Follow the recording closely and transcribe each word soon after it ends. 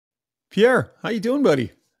Pierre, how you doing,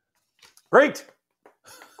 buddy? Great.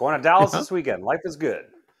 Going to Dallas this weekend. Life is good.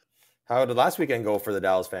 How did last weekend go for the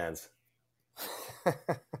Dallas fans?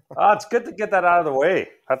 It's good to get that out of the way.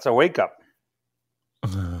 That's a wake up.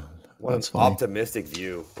 What an optimistic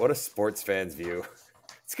view. What a sports fan's view.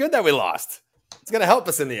 It's good that we lost. It's going to help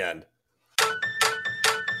us in the end.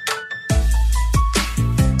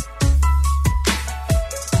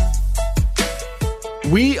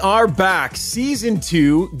 We are back. Season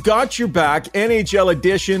 2, Got Your Back, NHL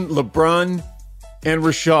edition, LeBrun and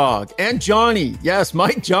Rishaug. And Johnny, yes,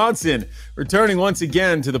 Mike Johnson, returning once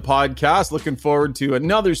again to the podcast. Looking forward to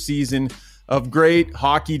another season of great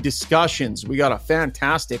hockey discussions. We got a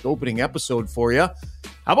fantastic opening episode for you.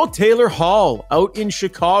 How about Taylor Hall out in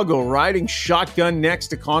Chicago riding shotgun next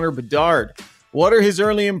to Connor Bedard? What are his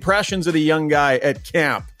early impressions of the young guy at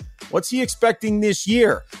camp? What's he expecting this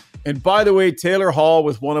year? And by the way, Taylor Hall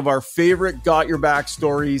with one of our favorite Got Your Back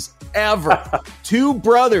stories ever. Two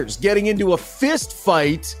brothers getting into a fist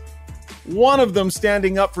fight, one of them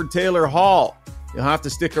standing up for Taylor Hall. You'll have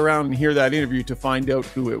to stick around and hear that interview to find out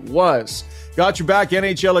who it was. Got Your Back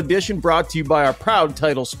NHL edition brought to you by our proud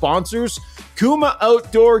title sponsors, Kuma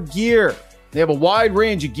Outdoor Gear. They have a wide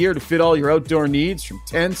range of gear to fit all your outdoor needs, from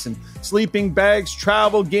tents and sleeping bags,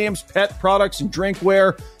 travel, games, pet products, and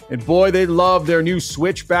drinkware. And boy, they love their new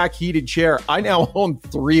Switchback heated chair. I now own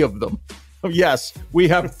 3 of them. Yes, we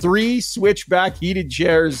have 3 Switchback heated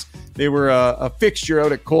chairs. They were a fixture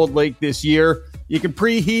out at Cold Lake this year. You can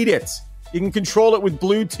preheat it. You can control it with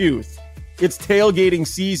Bluetooth. It's tailgating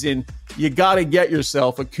season. You got to get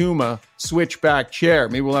yourself a Kuma Switchback chair.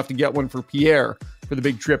 Maybe we'll have to get one for Pierre for the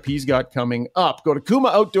big trip he's got coming up. Go to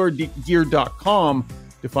KumaOutdoorGear.com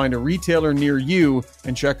to find a retailer near you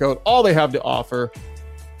and check out all they have to offer.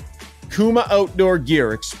 Kuma Outdoor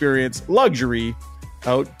Gear, experience luxury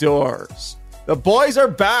outdoors. The boys are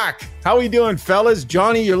back. How are you doing, fellas?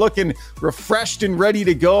 Johnny, you're looking refreshed and ready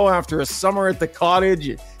to go after a summer at the cottage.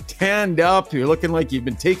 You tanned up. You're looking like you've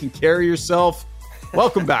been taking care of yourself.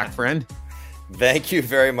 Welcome back, friend. Thank you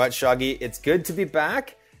very much, Shaggy. It's good to be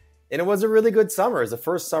back. And it was a really good summer. It's the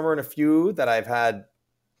first summer in a few that I've had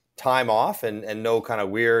time off and no kind of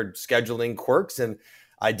weird scheduling quirks. And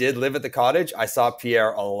I did live at the cottage. I saw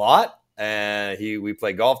Pierre a lot. And we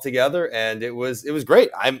played golf together, and it was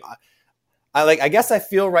great. I guess I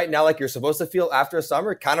feel right now like you're supposed to feel after a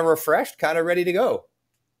summer, kind of refreshed, kind of ready to go.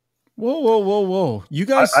 Whoa! You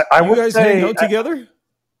guys hang out together?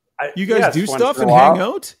 You guys do stuff and hang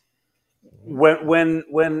out? When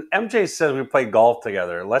MJ says we played golf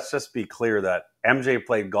together, let's just be clear that MJ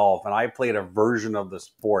played golf, and I played a version of the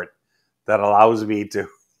sport that allows me to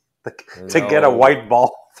get a white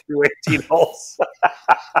ball through 18 holes.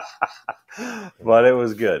 But it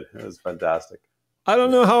was good. It was fantastic. I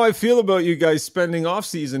don't know how I feel about you guys spending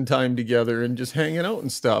off-season time together and just hanging out and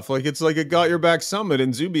stuff. Like it's like a Got Your Back summit,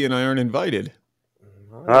 and Zuby and I aren't invited.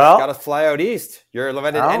 Well, got to fly out east. You're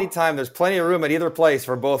invited anytime. There's plenty of room at either place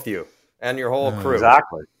for both you and your whole crew.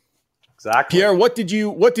 Exactly. Pierre, what did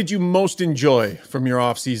you most enjoy from your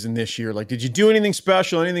off-season this year? Like, did you do anything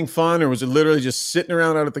special, anything fun, or was it literally just sitting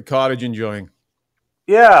around out at the cottage enjoying?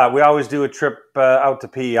 Yeah, we always do a trip out to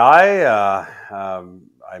PEI. I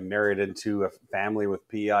married into a family with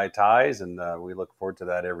PEI ties, and we look forward to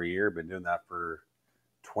that every year. Been doing that for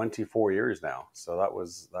 24 years now, so that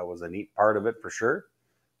was a neat part of it for sure.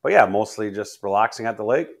 But yeah, mostly just relaxing at the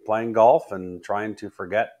lake, playing golf, and trying to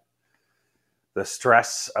forget the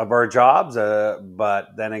stress of our jobs.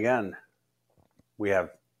 But then again, we have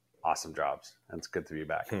awesome jobs, and it's good to be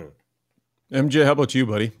back. MJ, how about you,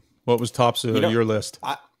 buddy? What was tops of your list?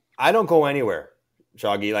 I don't go anywhere,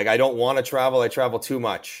 Shaggy. Like, I don't want to travel. I travel too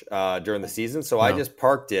much during the season, so I just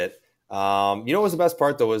parked it. You know what was the best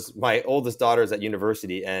part, though, was my oldest daughter's at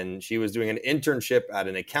university, and she was doing an internship at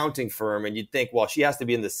an accounting firm, and you'd think, well, she has to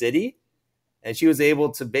be in the city, and she was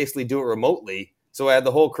able to basically do it remotely. So I had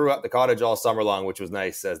the whole crew at the cottage all summer long, which was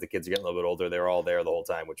nice. As the kids are getting a little bit older, they were all there the whole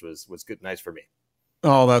time, which was good, nice for me.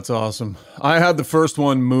 Oh, that's awesome. I had the first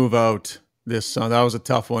one move out this summer. That was a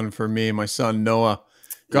tough one for me. My son Noah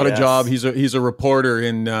got a job. He's a reporter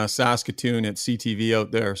in Saskatoon at CTV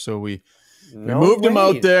out there. So we moved him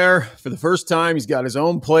out there for the first time. He's got his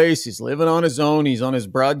own place. He's living on his own. He's on his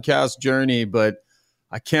broadcast journey. But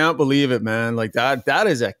I can't believe it, man. Like that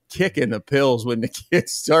is a kick in the pills when the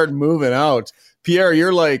kids start moving out. Pierre,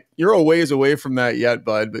 you're a ways away from that yet,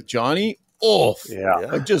 bud. But Johnny,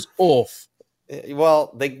 just off.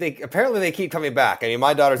 Well, they apparently they keep coming back. I mean,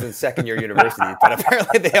 my daughter's in second year university, but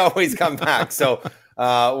apparently they always come back. So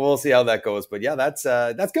we'll see how that goes. But yeah, that's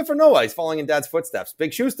good for Noah. He's following in Dad's footsteps.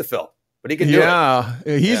 Big shoes to fill. but he can do it. Yeah,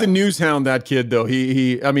 he's a news hound, that kid, though.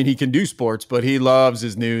 I mean, he can do sports, but he loves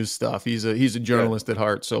his news stuff. He's a journalist at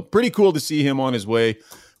heart. So pretty cool to see him on his way.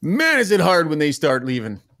 Man, is it hard when they start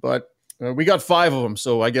leaving. But we got 5 of them,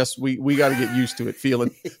 so I guess we got to get used to it,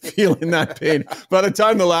 feeling that pain. By the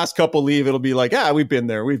time the last couple leave, it'll be like, we've been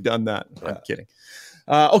there. We've done that. Yeah. I'm kidding.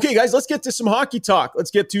 Okay, guys, let's get to some hockey talk.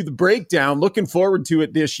 Let's get to the breakdown. Looking forward to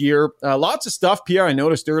it this year. Lots of stuff, Pierre. I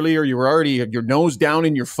noticed earlier you were already your nose down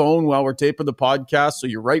in your phone while we're taping the podcast, so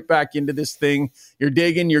you're right back into this thing. You're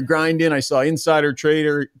digging, you're grinding. I saw Insider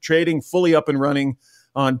Trading fully up and running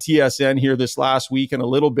on TSN here this last week and a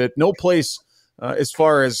little bit. No place as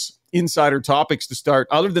far as insider topics to start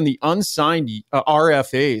other than the unsigned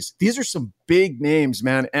RFAs. These are some big names,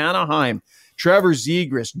 man. Anaheim, Trevor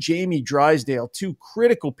Zegras, Jamie Drysdale, 2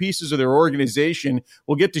 critical pieces of their organization.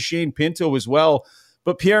 We'll get to Shane Pinto as well.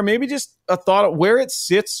 But Pierre, maybe just a thought of where it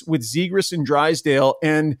sits with Zegras and Drysdale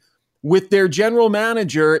and with their general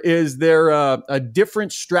manager. Is there a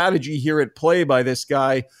different strategy here at play by this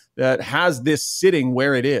guy that has this sitting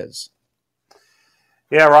where it is?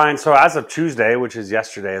 Yeah, Ryan. So as of Tuesday, which is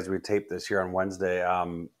yesterday, as we taped this here on Wednesday,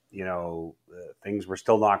 things were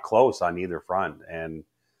still not close on either front. And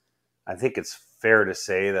I think it's fair to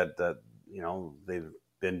say that they've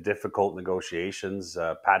been difficult negotiations.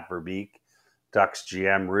 Pat Verbeek, Ducks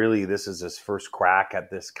GM, really this is his first crack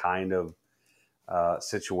at this kind of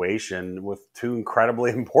situation with 2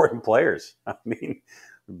 incredibly important players. I mean,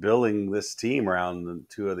 building this team around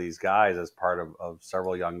 2 of these guys as part of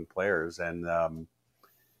several young players. And, on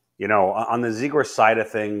the Zegras side of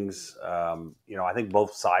things, I think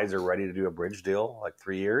both sides are ready to do a bridge deal, like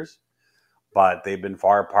 3 years. But they've been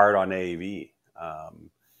far apart on AAV.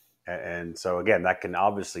 And so, again, that can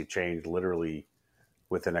obviously change literally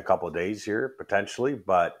within a couple of days here, potentially.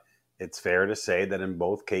 But it's fair to say that in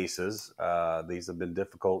both cases, these have been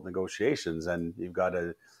difficult negotiations. And you've got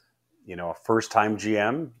a first-time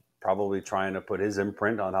GM probably trying to put his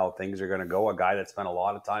imprint on how things are going to go, a guy that spent a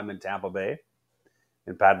lot of time in Tampa Bay,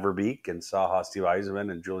 and Pat Verbeek, and saw how Steve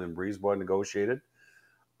Yzerman and Julian Breezeboy negotiated.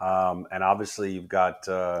 And obviously, you've got...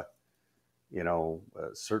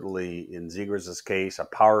 certainly in Zegras' case, a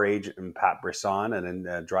power agent in Pat Brisson, and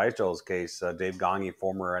in Drysdale's case, Dave Gagne,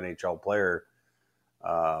 former NHL player,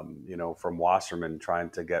 from Wasserman, trying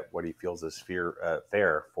to get what he feels is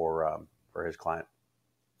fair for his client.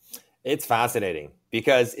 It's fascinating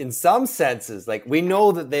because in some senses, like we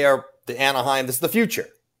know that they are the Anaheim, this is the future,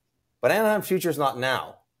 but Anaheim's future is not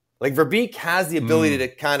now. Like Verbeek has the ability to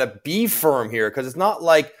kind of be firm here because it's not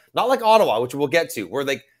like Ottawa, which we'll get to, where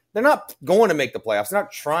they're not going to make the playoffs. They're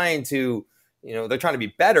not trying to, they're trying to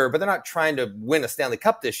be better, but they're not trying to win a Stanley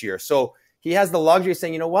Cup this year. So he has the luxury of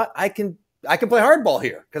saying, you know what, I can play hardball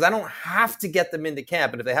here because I don't have to get them into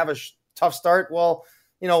camp. And if they have a tough start, well,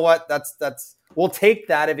 you know what, we'll take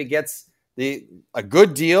that if it gets a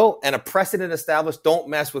good deal and a precedent established. Don't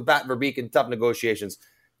mess with Pat Verbeek in tough negotiations.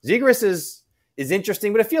 Zegras is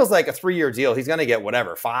interesting, but it feels like a 3-year deal. He's going to get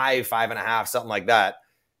whatever, 5.5, something like that.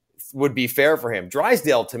 Would be fair for him.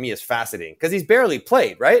 Drysdale to me is fascinating because he's barely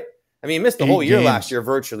played, right? I mean, he missed the whole year last year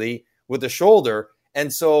virtually with the shoulder.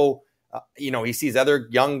 And so, he sees other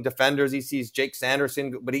young defenders. He sees Jake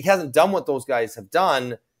Sanderson, but he hasn't done what those guys have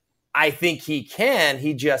done. I think he can.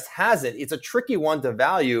 He just hasn't. It's a tricky one to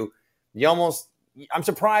value. I'm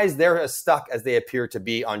surprised they're as stuck as they appear to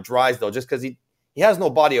be on Drysdale just because he has no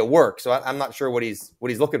body of work. So I'm not sure what he's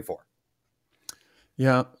looking for.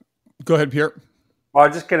 Yeah. Go ahead, Pierre. Well, I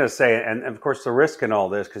was just going to say, and of course, the risk in all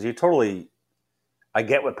this, because I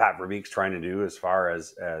get what Pat Verbeek's trying to do as far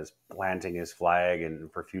as planting his flag and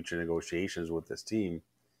for future negotiations with this team.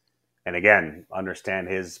 And again, understand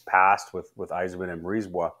his past with Yzerman and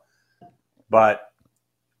Breezeboy. But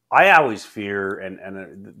I always fear,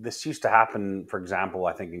 and this used to happen, for example,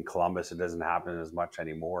 I think in Columbus, it doesn't happen as much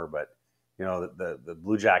anymore, but the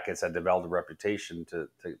Blue Jackets had developed a reputation to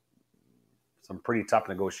some pretty tough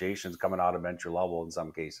negotiations coming out of entry level in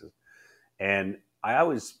some cases. And I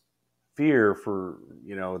always fear for,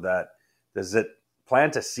 that does it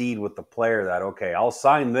plant a seed with the player that, okay, I'll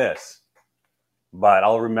sign this, but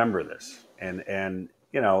I'll remember this. And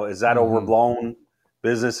is that overblown?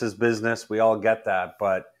 Business is business. We all get that.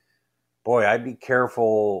 But boy, I'd be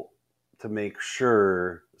careful to make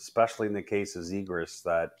sure, especially in the case of Zegras,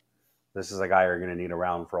 that this is a guy you're going to need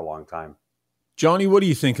around for a long time. Johnny, what do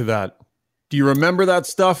you think of that? Do you remember that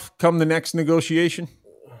stuff come the next negotiation?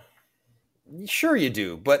 Sure you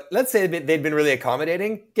do, but let's say they'd been really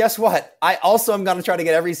accommodating. Guess what? I also am going to try to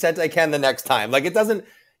get every cent I can the next time. Like it doesn't,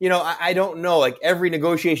 I don't know, like every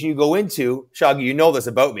negotiation you go into, Shaggy, you know this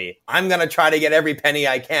about me. I'm going to try to get every penny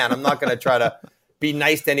I can. I'm not going to try to be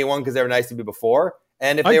nice to anyone because they were nice to me before.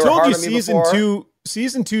 And if I they were told hard you on me before,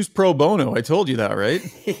 season two's pro bono. I told you that, right?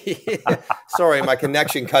 Sorry, my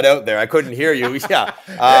connection cut out there. I couldn't hear you. Yeah.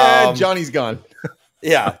 And Johnny's gone.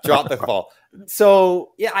 Yeah, drop the ball.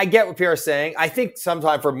 So, yeah, I get what Pierre's saying. I think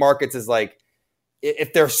sometimes for markets is like,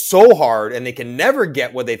 if they're so hard and they can never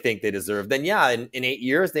get what they think they deserve, then yeah, in 8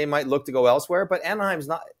 years, they might look to go elsewhere. But Anaheim's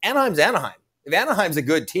Anaheim. If Anaheim's a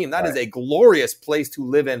good team, that is a glorious place to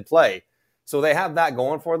live and play. So they have that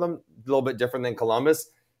going for them, a little bit different than Columbus.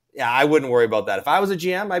 Yeah, I wouldn't worry about that. If I was a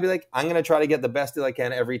GM, I'd be like, I'm going to try to get the best deal I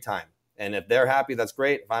can every time. And if they're happy, that's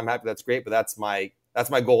great. If I'm happy, that's great. But that's my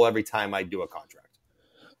goal every time I do a contract.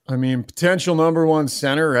 I mean, potential number one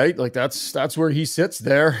center, right? Like that's where he sits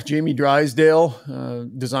there. Jamie Drysdale,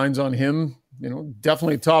 designs on him,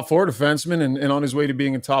 definitely a top four defenseman and on his way to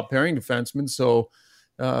being a top pairing defenseman. So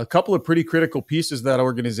a couple of pretty critical pieces of that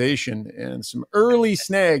organization and some early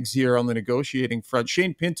snags here on the negotiating front.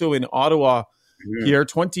 Shane Pinto in Ottawa here,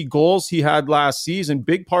 20 goals he had last season.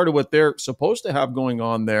 Big part of what they're supposed to have going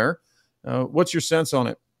on there. What's your sense on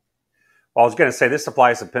it? Well, I was going to say this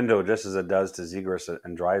applies to Pinto just as it does to Zegras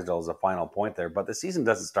and Drysdale as a final point there, but the season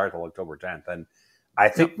doesn't start till October 10th. And I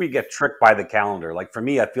think we get tricked by the calendar. Like for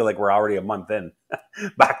me, I feel like we're already a month in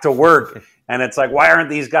back to work. And it's like, why aren't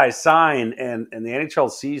these guys signed? And the NHL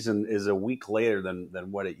season is a week later than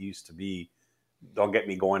what it used to be. Don't get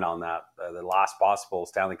me going on that. The last possible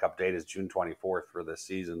Stanley Cup date is June 24th for this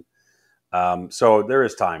season. So there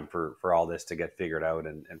is time for all this to get figured out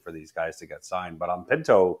and for these guys to get signed. But on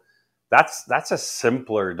Pinto, that's a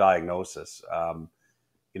simpler diagnosis.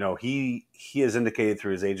 He has indicated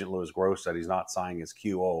through his agent Louis Gross that he's not signing his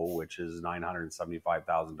QO, which is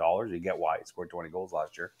 $975,000. You get why he scored 20 goals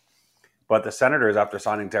last year. But the Senators, after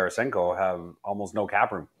signing Tarasenko, have almost no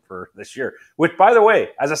cap room for this year. Which, by the way,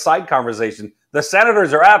 as a side conversation, the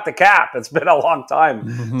Senators are at the cap. It's been a long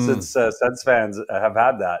time since Sens fans have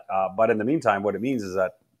had that. But in the meantime, what it means is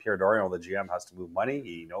that Pierre Dorion, the GM, has to move money.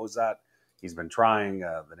 He knows that. He's been trying.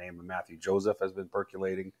 The name of Matthew Joseph has been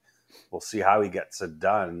percolating. We'll see how he gets it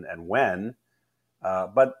done and when.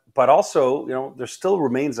 But also, there still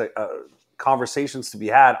remains conversations to be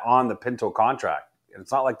had on the Pinto contract. And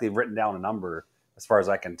it's not like they've written down a number, as far as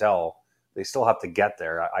I can tell. They still have to get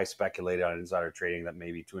there. I speculated on insider trading that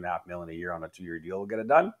maybe $2.5 million a year on a 2-year deal will get it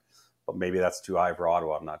done. But maybe that's too high for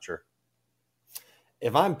Ottawa. I'm not sure.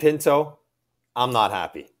 If I'm Pinto, I'm not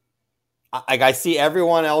happy. I see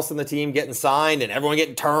everyone else in the team getting signed and everyone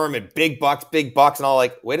getting term and big bucks. And all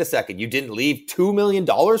like, wait a second, you didn't leave $2 million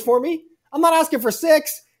for me? I'm not asking for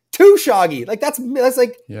 6, 2 Shoggy. Like that's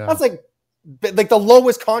like the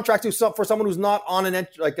lowest contract for someone who's not on a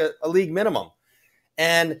league minimum.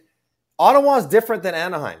 And Ottawa is different than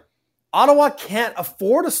Anaheim. Ottawa can't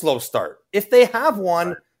afford a slow start. If they have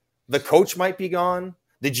one, the coach might be gone.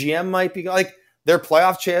 The GM might be gone. Like their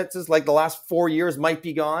playoff chances, like the last 4 years, might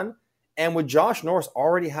be gone. And with Josh Norris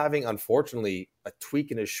already having, unfortunately, a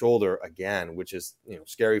tweak in his shoulder again, which is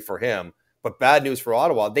scary for him, but bad news for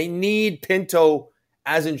Ottawa, they need Pinto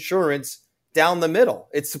as insurance down the middle.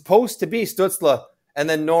 It's supposed to be Stützle and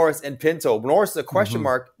then Norris and Pinto. Norris is a question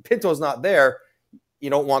mark. Pinto's not there. You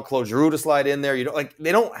don't want Claude Giroux to slide in there.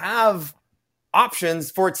 They don't have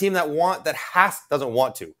options for a team that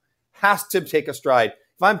has to take a stride.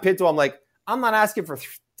 If I'm Pinto, I'm like, I'm not asking for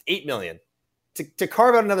 $8 million. To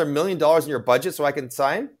carve out another $1 million in your budget so I can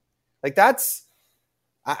sign, like that's,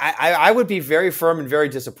 I would be very firm and very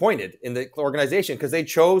disappointed in the organization because they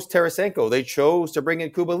chose Tarasenko, they chose to bring in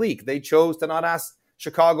Kubalik, they chose to not ask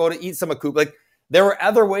Chicago to eat some of Kubalik. Like there were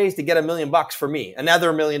other ways to get $1 million for me,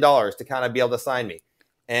 another $1 million to kind of be able to sign me,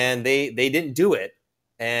 and they didn't do it.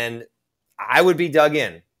 And I would be dug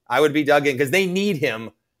in because they need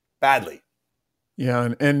him badly.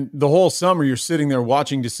 Yeah, and the whole summer you're sitting there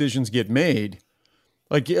watching decisions get made.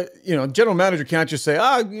 Like, general manager can't just say,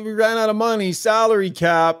 we ran out of money, salary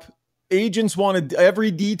cap. Agents wanted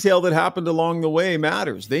every detail that happened along the way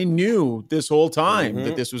matters. They knew this whole time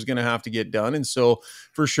that this was going to have to get done. And so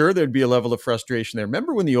for sure there'd be a level of frustration there.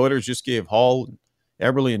 Remember when the Oilers just gave Hall,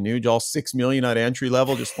 Eberle, and Nuge all $6 million at entry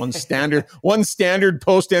level, just one standard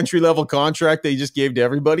post-entry level contract they just gave to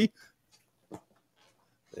everybody?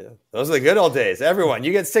 Yeah, those are the good old days. Everyone,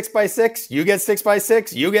 you get 6x6, you get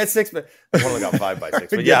 6x6, you get 6. I've only got 5x6,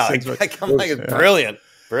 but yeah, it's brilliant.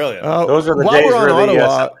 Those are the days where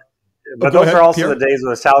Ottawa, but those are also the days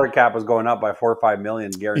where the salary cap was going up by $4 or $5 million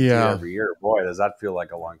guaranteed every year. Boy, does that feel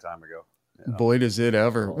like a long time ago. Boy, does it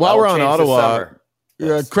ever. While we're on Ottawa,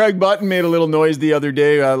 Craig Button made a little noise the other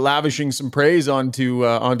day, lavishing some praise onto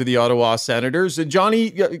the Ottawa Senators. Johnny,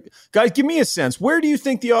 guys, give me a sense. Where do you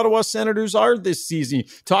think the Ottawa Senators are this season?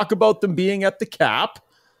 Talk about them being at the cap.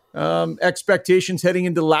 Expectations heading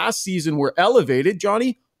into last season were elevated.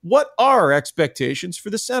 Johnny, what are expectations for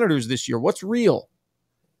the Senators this year? What's real?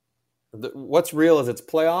 What's real is it's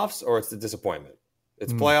playoffs or it's the disappointment.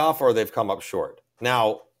 It's playoff or they've come up short.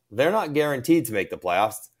 Now, they're not guaranteed to make the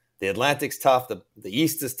playoffs. The Atlantic's tough. The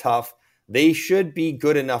East is tough. They should be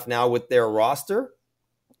good enough now with their roster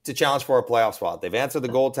to challenge for a playoff spot. They've answered the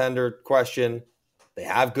goaltender question. They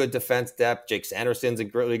have good defense depth. Jake Sanderson's a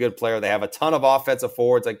really good player. They have a ton of offensive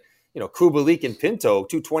forwards like, Kubalik and Pinto,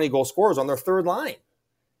 2 20-goal scorers on their third line.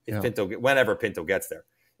 Whenever Pinto gets there.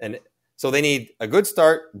 And so they need a good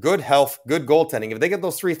start, good health, good goaltending. If they get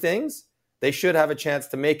those 3 things, they should have a chance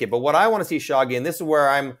to make it. But what I want to see, Shaggy, and this is where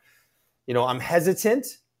I'm hesitant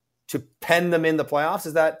to pen them in the playoffs,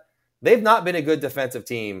 is that they've not been a good defensive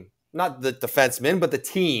team. Not the defensemen, but the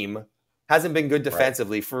team hasn't been good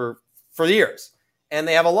defensively for years. And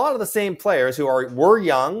they have a lot of the same players who were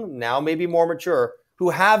young, now maybe more mature, who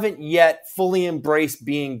haven't yet fully embraced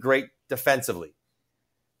being great defensively.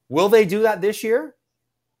 Will they do that this year?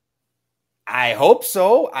 I hope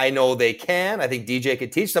so. I know they can. I think DJ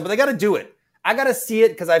could teach them, but they got to do it. I got to see it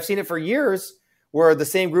because I've seen it for years where the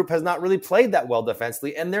same group has not really played that well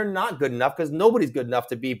defensively, and they're not good enough because nobody's good enough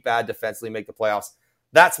to be bad defensively and make the playoffs.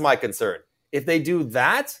 That's my concern. If they do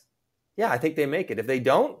that, I think they make it. If they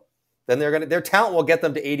don't, then their talent will get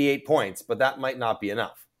them to 88 points, but that might not be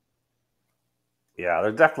enough. Yeah,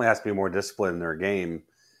 there definitely has to be more discipline in their game.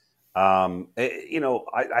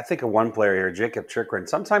 I think of one player here, Jacob Chikrin.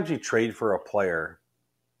 Sometimes you trade for a player,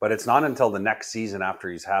 but it's not until the next season after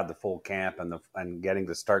he's had the full camp and getting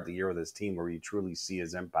to start the year with his team where you truly see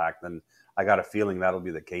his impact. And I got a feeling that'll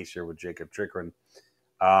be the case here with Jacob Chikrin.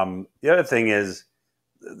 The other thing is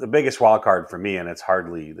the biggest wild card for me, and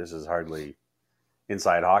this is hardly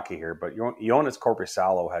inside hockey here, but Joonas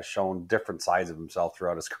Korpisalo has shown different sides of himself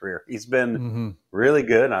throughout his career. He's been really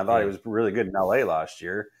good, and I thought he was really good in LA last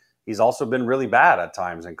year. He's also been really bad at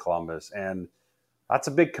times in Columbus, and that's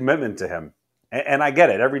a big commitment to him. And I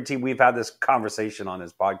get it. Every team, we've had this conversation on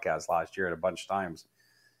his podcast last year at a bunch of times.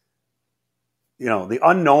 The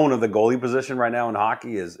unknown of the goalie position right now in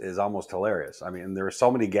hockey is almost hilarious. I mean, there are so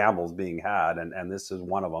many gambles being had, and this is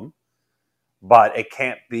one of them. But it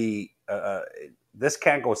can't be this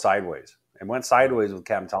can't go sideways. It went sideways with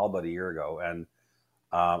Cam Talbot a year ago, and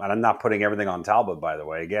I'm not putting everything on Talbot, by the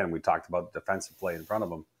way. Again, we talked about the defensive play in front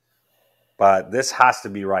of him. But this has to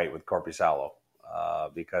be right with Korpisalo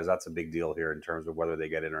because that's a big deal here in terms of whether they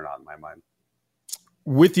get in or not, in my mind.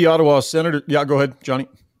 With the Ottawa Senators, go ahead, Johnny.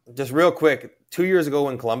 Just real quick, 2 years ago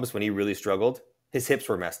in Columbus when he really struggled, his hips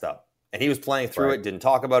were messed up. And he was playing through it, didn't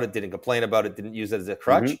talk about it, didn't complain about it, didn't use it as a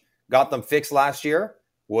crutch. Got them fixed last year,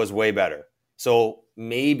 was way better. So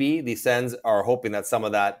maybe the Sens are hoping that some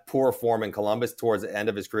of that poor form in Columbus towards the end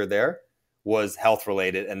of his career there was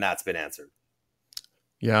health-related, and that's been answered.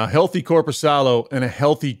 Yeah, a healthy Korpisalo and a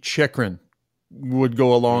healthy Chikrin would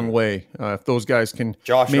go a long way if those guys can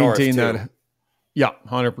maintain that. Yeah,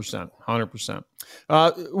 100%.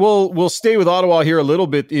 We'll stay with Ottawa here a little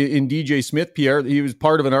bit in DJ Smith, Pierre. He was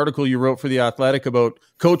part of an article you wrote for The Athletic about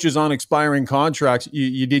coaches on expiring contracts.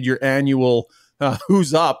 You did your annual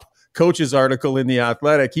Who's Up coaches article in The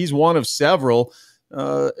Athletic. He's one of several.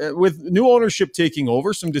 With new ownership taking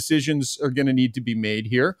over, some decisions are going to need to be made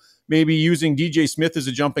here. Maybe using DJ Smith as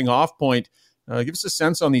a jumping off point. Give us a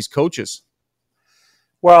sense on these coaches.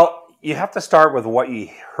 Well, you have to start with what you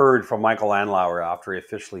heard from Michael Andlauer after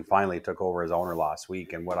he finally took over as owner last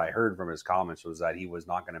week. And what I heard from his comments was that he was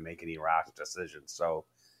not going to make any rash decisions. So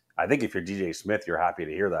I think if you're DJ Smith, you're happy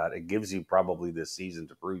to hear that. It gives you probably this season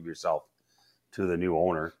to prove yourself to the new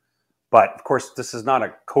owner. But, of course, this is not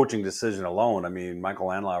a coaching decision alone. I mean, Michael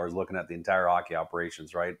Andlauer is looking at the entire hockey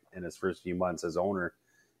operations, right, in his first few months as owner.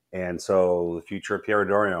 And so the future of Pierre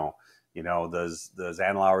Dorion, does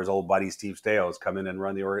Andlauer's old buddy Steve Stais come in and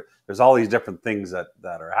run the org? There's all these different things that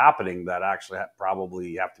are happening that actually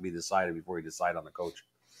probably have to be decided before you decide on the coach.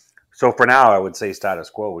 So for now, I would say status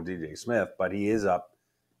quo with DJ Smith, but he is up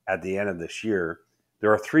at the end of this year.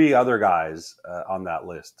 There are 3 other guys on that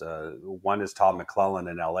list. One is Todd McClellan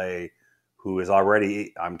in LA, who is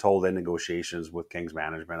already, I'm told, in negotiations with Kings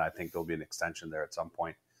management. I think there'll be an extension there at some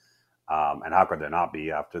point. And how could there not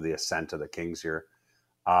be after the ascent of the Kings here?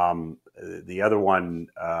 The other one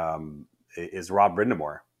is Rob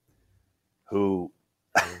Brindamore, who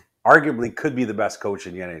arguably could be the best coach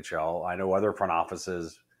in the NHL. I know other front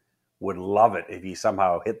offices would love it if he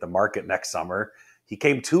somehow hit the market next summer He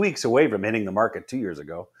came 2 weeks away from hitting the market 2 years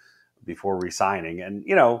ago before resigning. And,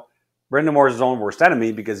 Brendan Moore's his own worst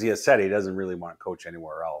enemy because he has said he doesn't really want to coach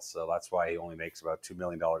anywhere else. So that's why he only makes about $2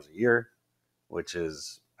 million a year, which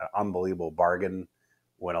is an unbelievable bargain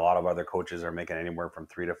when a lot of other coaches are making anywhere from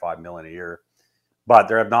 $3 to $5 million a year. But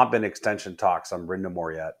there have not been extension talks on Brendan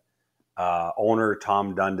Moore yet. Owner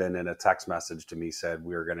Tom Dundon in a text message to me said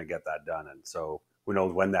we're going to get that done. And so who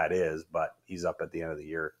knows when that is, but he's up at the end of the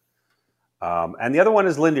year. And the other one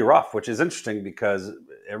is Lindy Ruff, which is interesting because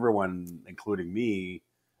everyone, including me,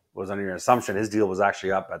 was under an assumption his deal was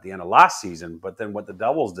actually up at the end of last season. But then what the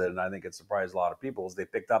Devils did, and I think it surprised a lot of people, is they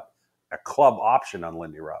picked up a club option on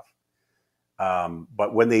Lindy Ruff.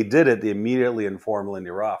 But when they did it, they immediately informed Lindy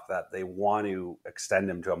Ruff that they want to extend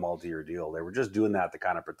him to a multi-year deal. They were just doing that to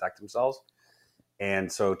kind of protect themselves.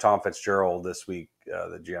 And so Tom Fitzgerald this week,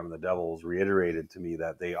 the GM of the Devils, reiterated to me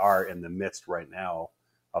that they are in the midst right now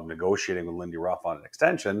of negotiating with Lindy Ruff on an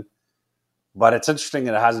extension. But it's interesting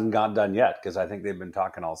that it hasn't got done yet because I think they've been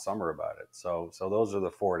talking all summer about it. So those are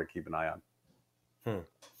the four to keep an eye on.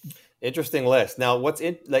 Interesting list. Now,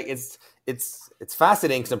 it's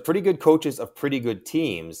fascinating. Some pretty good coaches of pretty good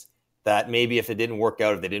teams that maybe if it didn't work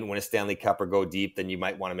out, if they didn't win a Stanley Cup or go deep, then you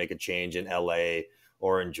might want to make a change in LA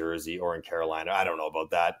or in Jersey or in Carolina. I don't know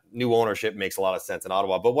about that. New ownership makes a lot of sense in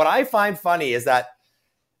Ottawa. But what I find funny is that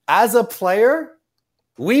as a player,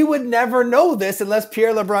 we would never know this unless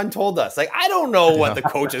Pierre LeBrun told us. Like, I don't know what the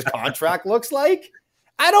coach's contract looks like.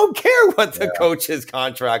 I don't care what the coach's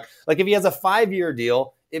contract. Like, if he has a 5-year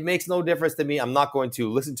deal, it makes no difference to me. I'm not going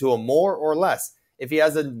to listen to him more or less. If he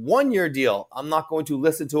has a 1-year deal, I'm not going to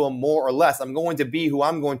listen to him more or less. I'm going to be who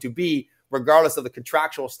I'm going to be, regardless of the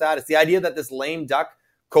contractual status. The idea that this lame duck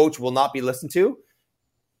coach will not be listened to,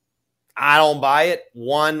 I don't buy it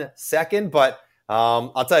 1 second. But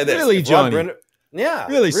I'll tell you this. Really, Johnny? Yeah,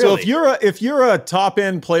 really. So if you're a top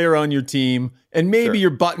end player on your team, and maybe you're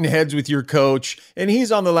butting heads with your coach, and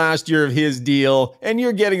he's on the last year of his deal, and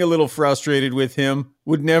you're getting a little frustrated with him,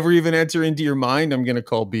 would never even enter into your mind, I'm going to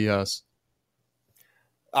call BS.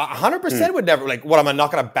 100% would never. Like, what, am I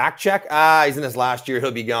not going to back check? He's in his last year,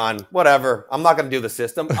 he'll be gone. Whatever. I'm not going to do the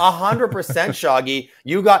system. 100% Shoggy.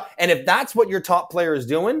 And if that's what your top player is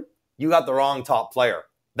doing, you got the wrong top player.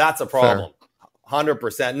 That's a problem. Fair.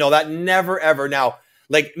 100%. No, that never, ever. Now,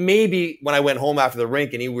 like, maybe when I went home after the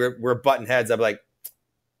rink and we're butting heads, I'd be like,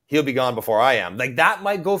 he'll be gone before I am. Like, that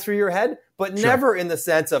might go through your head, but never in the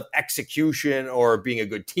sense of execution or being a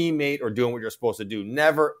good teammate or doing what you're supposed to do.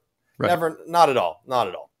 Never, never, not at all. Not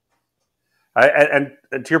at all. And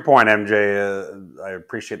to your point, MJ, I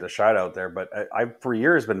appreciate the shout out there, but I've for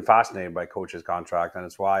years been fascinated by coach's contract, and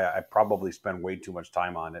it's why I probably spend way too much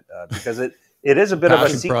time on it because it is a bit of a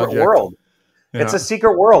secret world. Yeah. It's a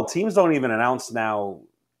secret world. Teams don't even announce now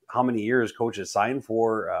how many years coaches sign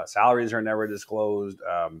for. Salaries are never disclosed.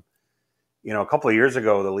 A couple of years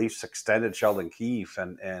ago, the Leafs extended Sheldon Keefe,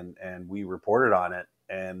 and we reported on it.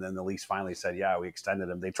 And then the Leafs finally said, "Yeah, we extended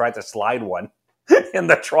him." They tried to slide one in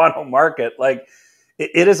the Toronto market. Like,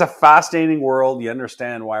 it is a fascinating world. You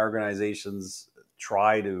understand why organizations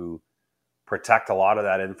try to protect a lot of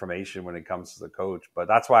that information when it comes to the coach. But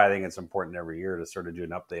that's why I think it's important every year to sort of do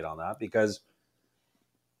an update on that because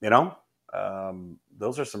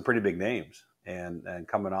those are some pretty big names and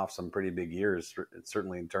coming off some pretty big years,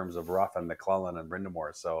 certainly in terms of Ruff and McClellan and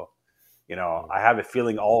Brindamore. So, I have a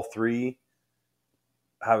feeling all three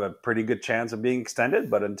have a pretty good chance of being extended,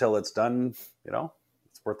 but until it's done,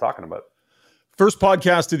 it's worth talking about. First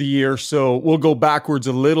podcast of the year, so we'll go backwards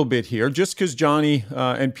a little bit here, just because Johnny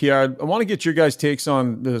and Pierre, I want to get your guys' takes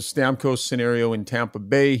on the Stamkos scenario in Tampa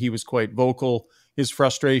Bay. He was quite vocal. His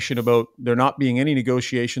frustration about there not being any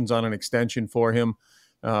negotiations on an extension for him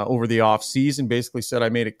over the offseason. Basically said, I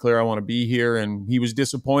made it clear I want to be here, and he was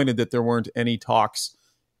disappointed that there weren't any talks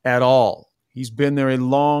at all. He's been there a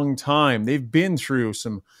long time. They've been through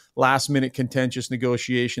some last-minute contentious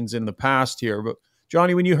negotiations in the past here. But,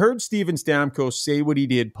 Johnny, when you heard Steven Stamkos say what he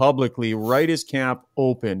did publicly right as camp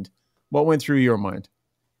opened, what went through your mind?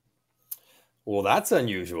 Well, that's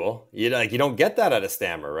unusual. You don't get that out of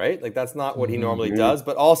Stammer, right? Like, that's not what he normally does.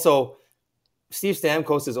 But also, Steve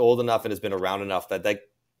Stamkos is old enough and has been around enough that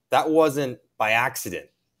that wasn't by accident.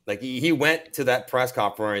 Like, he went to that press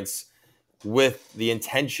conference with the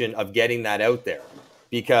intention of getting that out there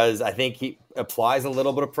because I think he applies a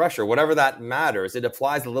little bit of pressure, whatever that matters. It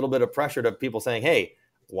applies a little bit of pressure to people saying, hey,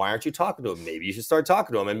 why aren't you talking to him? Maybe you should start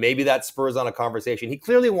talking to him. And maybe that spurs on a conversation. He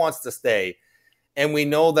clearly wants to stay. And we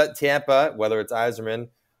know that Tampa, whether it's Yzerman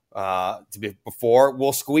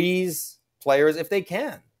will squeeze players if they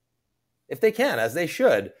can, as they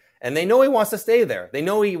should. And they know he wants to stay there. They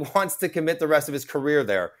know he wants to commit the rest of his career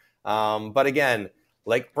there. But again,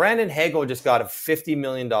 like Brandon Hagel just got a $50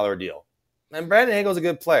 million deal. And Brandon Hagel's a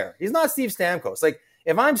good player. He's not Steve Stamkos. Like,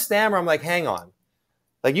 if I'm Stammer, I'm like, hang on.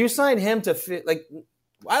 Like, you signed him to fit. Like,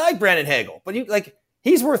 I like Brandon Hagel, but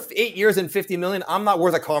he's worth 8 years and $50 million. I'm not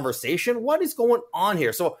worth a conversation. What is going on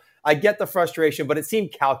here? So I get the frustration, but it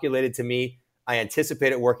seemed calculated to me. I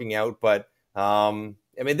anticipate it working out, but I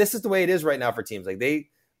mean, this is the way it is right now for teams. Like, they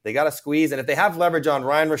got to squeeze, and if they have leverage on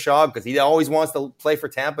Ryan Rishaug because he always wants to play for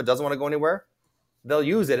Tampa, doesn't want to go anywhere, they'll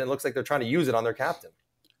use it. And it looks like they're trying to use it on their captain.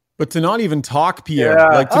 But to not even talk, Pierre,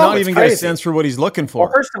 to not even get a sense for what he's looking for.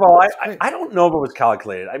 Well, first of all, I don't know if it was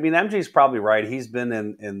calculated. I mean, MJ's probably right. He's been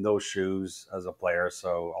in those shoes as a player,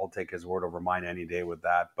 so I'll take his word over mine any day with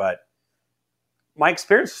that. But my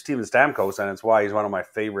experience with Steven Stamkos, and it's why he's one of my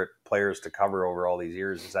favorite players to cover over all these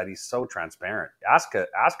years, is that he's so transparent. Ask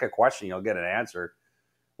a question, you'll get an answer.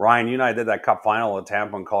 Ryan, you and I did that Cup final in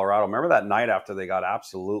Tampa and Colorado. Remember that night after they got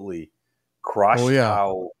absolutely crushed? Oh,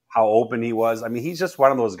 yeah. How open he was. I mean, he's just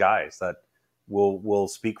one of those guys that will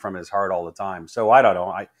speak from his heart all the time. So I don't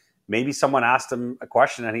know. Maybe someone asked him a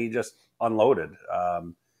question and he just unloaded.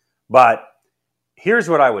 But here's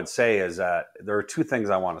what I would say is that there are two things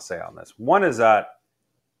I want to say on this. One is that,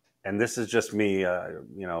 and this is just me, I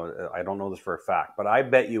don't know this for a fact, but I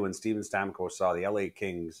bet you when Steven Stamkos saw the LA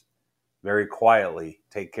Kings very quietly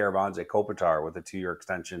take care of Anze Kopitar with a 2-year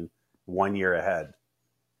extension 1 year ahead.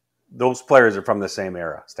 Those players are from the same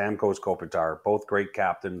era. Stamkos, Kopitar, both great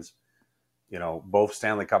captains, both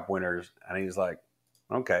Stanley Cup winners. And he's like,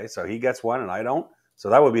 okay, so he gets one and I don't. So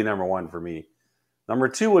that would be number one for me. Number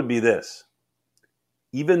two would be this.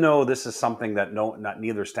 Even though this is something that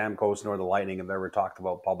neither Stamkos nor the Lightning have ever talked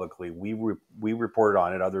about publicly, we reported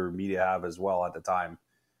on it. Other media have as well at the time.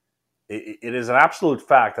 It is an absolute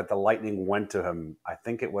fact that the Lightning went to him. I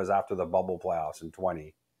think it was after the bubble playoffs in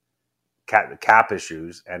 20. Cap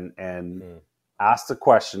issues and asked the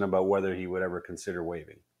question about whether he would ever consider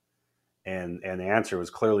waiving. And the answer was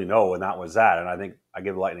clearly no, and that was that. And I think I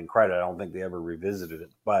give Lightning credit. I don't think they ever revisited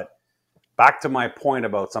it. But back to my point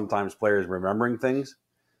about sometimes players remembering things,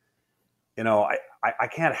 I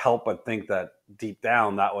can't help but think that deep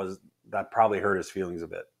down that probably hurt his feelings a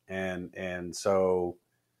bit. And so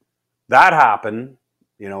that happened,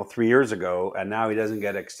 3 years ago, and now he doesn't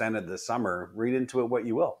get extended this summer. Read into it what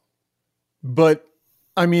you will. But,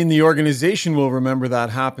 I mean, the organization will remember that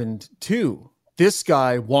happened too. This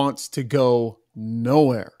guy wants to go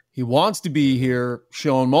nowhere. He wants to be here,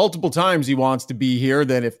 shown multiple times he wants to be here,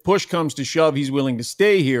 that if push comes to shove, he's willing to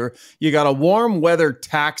stay here. You got a warm weather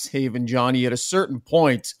tax haven, Johnny. At a certain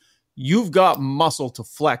point, you've got muscle to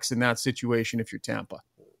flex in that situation if you're Tampa.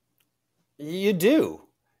 You do.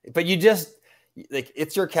 But you just,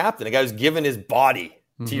 it's your captain, a guy who's given his body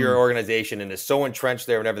to your organization and is so entrenched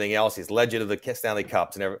there and everything else. He's led you to the Stanley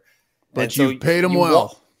Cups and everything. But you paid him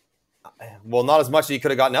well. Well, not as much as you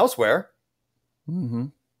could have gotten elsewhere. Mm-hmm.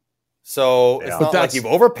 So it's not like you've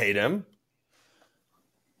overpaid him.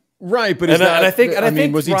 Right. But I think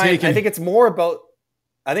it's more about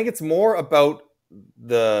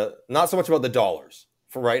the, not so much about the dollars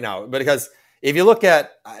for right now, but because if you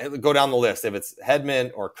go down the list, if it's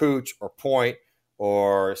Hedman or Cooch or Point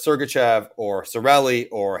or Sergachev, or Cirelli,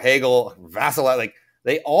 or Hagel, Vasilevskiy,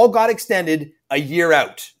 they all got extended a year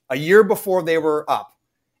out, a year before they were up.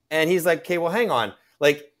 And he's like, okay, well, hang on.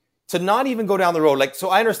 Like, to not even go down the road, so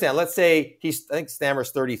I understand. Let's say I think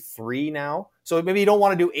Stammer's 33 now. So maybe you don't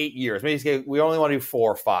want to do 8 years. Maybe we only want to do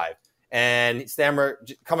 4 or 5. And Stammer,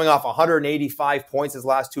 coming off 185 points his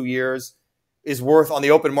last 2 years, is worth on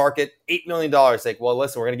the open market $8 million. Like, well,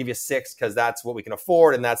 listen, we're going to give you 6 because that's what we can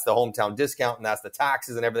afford, and that's the hometown discount, and that's the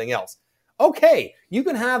taxes and everything else. Okay, you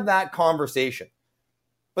can have that conversation.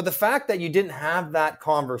 But the fact that you didn't have that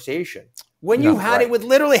conversation when you had it with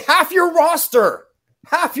literally half your roster,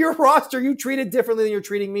 you treated differently than you're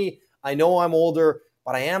treating me. I know I'm older,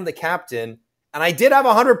 but I am the captain, and I did have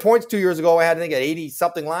 100 points 2 years ago. I had, I think, at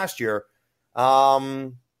 80-something last year.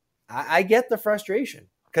 I get the frustration.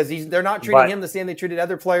 Because they're not treating him the same they treated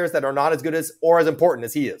other players that are not as good as or as important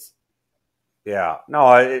as he is. Yeah. No,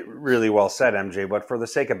 it really well said, MJ. But for the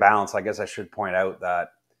sake of balance, I guess I should point out that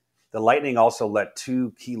the Lightning also let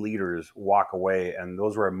 2 key leaders walk away, and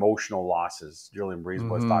those were emotional losses. Julian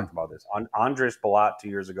Breezebois talked about this. Andres Palat 2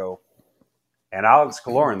 years ago and Alex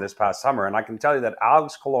Killorn this past summer. And I can tell you that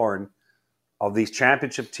Alex Killorn, of these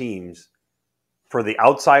championship teams, for the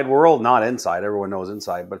outside world, not inside, everyone knows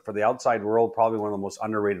inside, but for the outside world, probably one of the most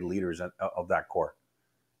underrated leaders of that core.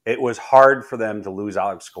 It was hard for them to lose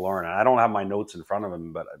Alex Killorn. And I don't have my notes in front of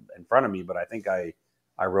me, but I think I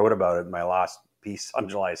wrote about it in my last piece on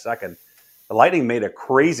July 2nd. The Lightning made a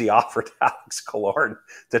crazy offer to Alex Killorn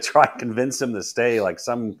to try and convince him to stay. Like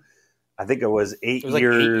I think it was 8 years. Like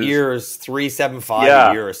 8 years, $375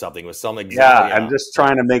 a year or something. It was something. Yeah, I'm just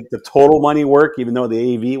trying to make the total money work, even though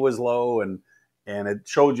the AV was low, and it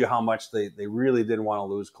showed you how much they really didn't want to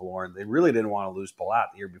lose Killorn. They really didn't want to lose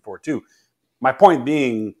Palat the year before too. My point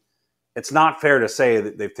being, it's not fair to say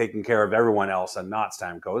that they've taken care of everyone else and not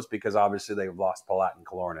Stamkos, because obviously they've lost Palat and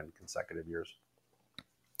Killorn in consecutive years.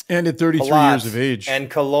 And at 33 Palat years of age.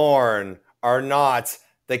 and Killorn are not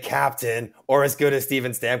the captain or as good as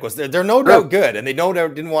Steven Stamkos. They're no doubt good, and they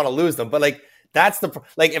didn't want to lose them. But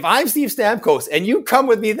if I'm Steve Stamkos and you come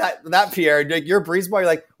with me that Pierre, like you're Breezeball, you're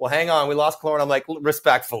like, well, hang on, we lost Killorn. I'm like,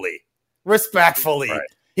 respectfully. Right.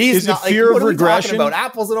 He's not like, fear what of are we regression? talking about?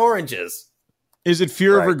 Apples and oranges. Is it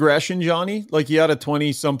fear of regression, Johnny? Like he had a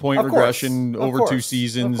 20-some point regression over 2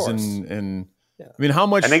 seasons, and I mean, how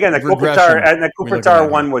much? And again, the Kopitar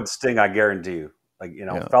one would sting, I guarantee you. Like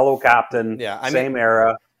fellow captain, same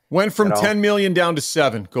era, went from 10 million down to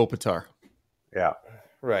 7. Kopitar. Yeah.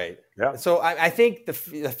 Right. Yeah. So I think the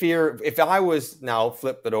fear. If I was now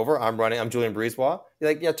flipped it over, I'm Julian Breezeball.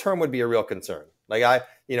 Term would be a real concern. Like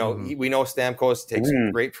we know Stamkos takes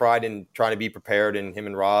great pride in trying to be prepared, and him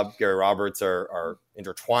and Gary Roberts are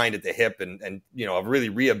intertwined at the hip, and have really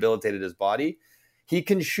rehabilitated his body. He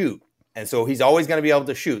can shoot, and so he's always going to be able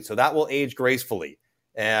to shoot. So that will age gracefully.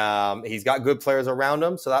 He's got good players around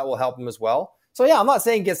him, so that will help him as well. So I'm not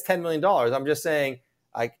saying he gets $10 million. I'm just saying,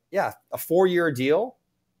 a 4-year deal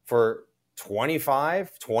for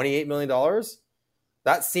 $28 million.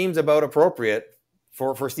 That seems about appropriate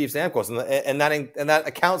for Steve Stamkos, and that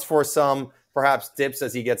accounts for some perhaps dips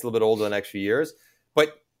as he gets a little bit older the next few years.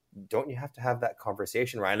 But don't you have to have that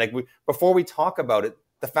conversation, Ryan? Like before we talk about it,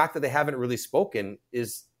 the fact that they haven't really spoken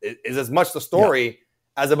is as much the story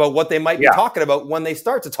as about what they might be talking about when they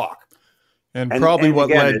start to talk, and probably what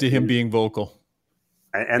led to him being vocal.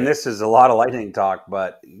 And this is a lot of Lightning talk,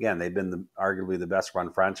 but again, they've been arguably the best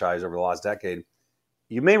run franchise over the last decade.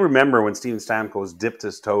 You may remember when Steven Stamkos dipped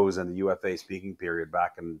his toes in the UFA speaking period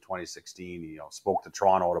back in 2016. He spoke to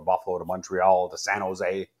Toronto, to Buffalo, to Montreal, to San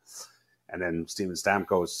Jose. And then Steven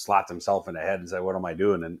Stamkos slapped himself in the head and said, what am I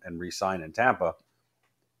doing? And re-signed in Tampa.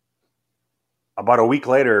 About a week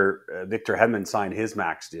later, Victor Hedman signed his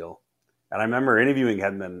max deal. And I remember interviewing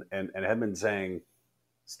Hedman and Hedman saying,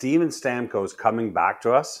 Steven Stamkos coming back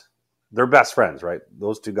to us, they're best friends, right?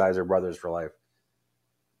 Those two guys are brothers for life.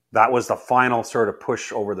 That was the final sort of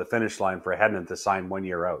push over the finish line for Hedman to sign 1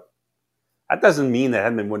 year out. That doesn't mean that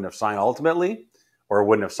Hedman wouldn't have signed ultimately or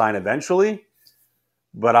wouldn't have signed eventually.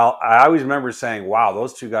 But I always remember saying, wow,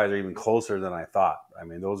 those two guys are even closer than I thought. I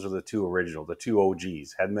mean, those are the two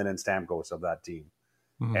OGs, Hedman and Stamkos of that team.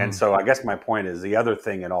 Mm-hmm. And so I guess my point is the other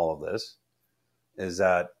thing in all of this is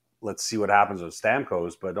that let's see what happens with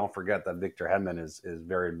Stamkos, but don't forget that Victor Hedman is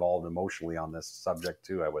very involved emotionally on this subject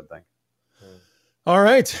too, I would think. All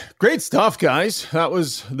right. Great stuff, guys. That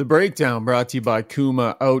was the breakdown brought to you by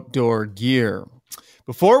Kuma Outdoor Gear.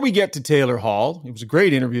 Before we get to Taylor Hall, it was a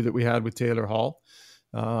great interview that we had with Taylor Hall.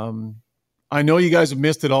 I know you guys have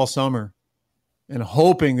missed it all summer and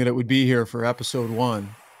hoping that it would be here for episode 1.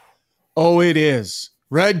 Oh, it is.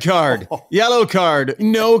 Red card, yellow card,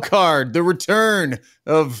 no card. The return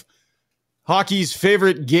of hockey's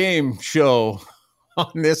favorite game show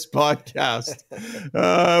on this podcast.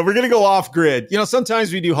 We're going to go off grid.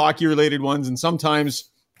 Sometimes we do hockey related ones and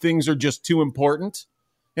sometimes things are just too important.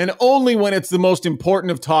 And only when it's the most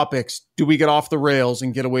important of topics do we get off the rails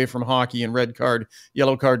and get away from hockey and red card,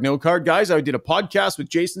 yellow card, no card. Guys, I did a podcast with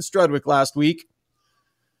Jason Strudwick last week.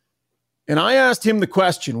 And I asked him the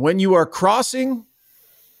question, when you are crossing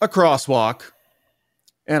a crosswalk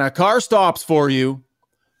and a car stops for you,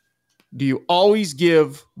 do you always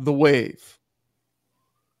give the wave?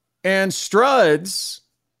 And Struds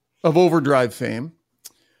of Overdrive fame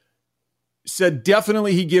said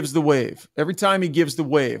definitely he gives the wave. Every time he gives the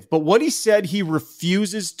wave. But what he said he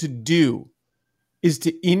refuses to do is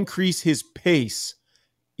to increase his pace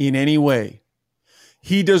in any way.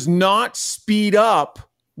 He does not speed up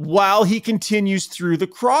while he continues through the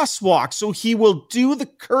crosswalk. So he will do the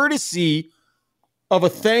courtesy of a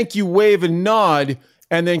thank you, wave, and nod,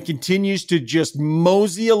 and then continues to just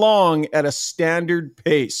mosey along at a standard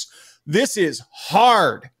pace. This is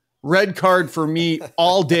hard red card for me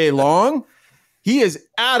all day long. He is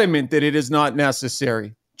adamant that it is not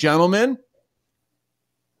necessary. Gentlemen?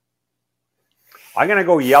 I'm going to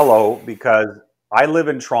go yellow because I live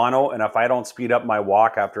in Toronto, and if I don't speed up my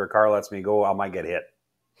walk after a car lets me go, I might get hit.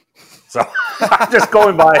 So I'm just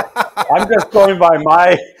going by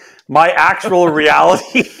my actual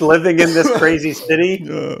reality living in this crazy city,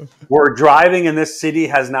 where driving in this city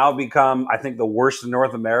has now become, I think, the worst in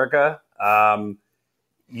North America.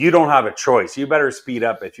 You don't have a choice. You better speed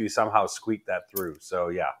up if you somehow squeak that through. So,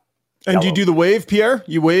 yeah. And do you do the wave, Pierre?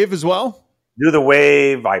 You wave as well? Do the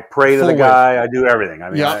wave. I pray to the guy. I do everything. I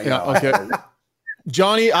mean, okay.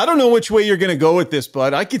 Johnny, I don't know which way you're going to go with this,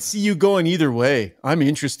 bud. I could see you going either way. I'm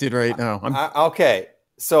interested right now. Okay.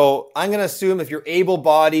 So I'm going to assume if you're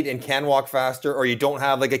able-bodied and can walk faster, or you don't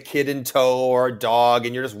have like a kid in tow or a dog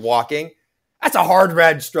and you're just walking, that's a hard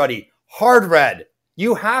red, Struddy. Hard red.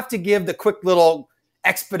 You have to give the quick little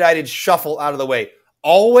expedited shuffle out of the way.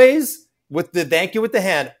 Always with the thank you with the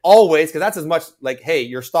hand. Always, because that's as much like, hey,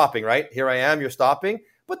 you're stopping, right? Here I am, you're stopping.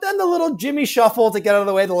 But then the little Jimmy shuffle to get out of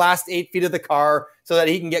the way, the last 8 feet of the car so that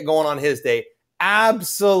he can get going on his day.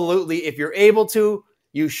 Absolutely. If you're able to,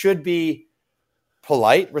 you should be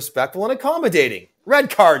polite, respectful, and accommodating. Red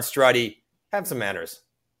card, Struddy. Have some manners.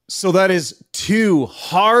 So that is 2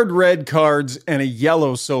 hard red cards and a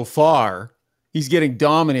yellow so far. He's getting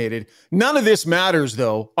dominated. None of this matters,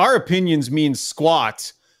 though. Our opinions mean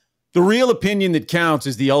squat. The real opinion that counts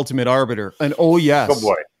is the ultimate arbiter. And oh, yes. Good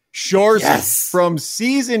boy. Shores from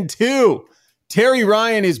season 2. Terry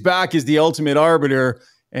Ryan is back as the ultimate arbiter,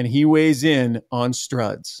 and he weighs in on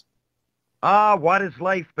Struds. What is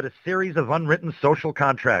life but a series of unwritten social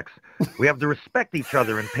contracts? We have to respect each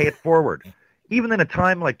other and pay it forward. Even in a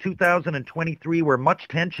time like 2023 where much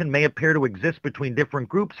tension may appear to exist between different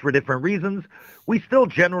groups for different reasons, we still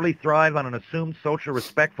generally thrive on an assumed social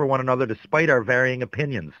respect for one another despite our varying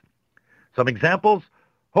opinions. Some examples: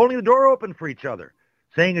 holding the door open for each other,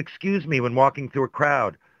 saying excuse me when walking through a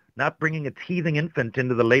crowd, not bringing a teething infant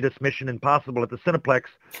into the latest Mission Impossible at the Cineplex,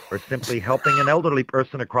 or simply helping an elderly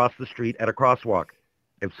person across the street at a crosswalk.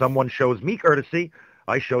 If someone shows me courtesy,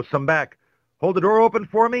 I show some back. Hold the door open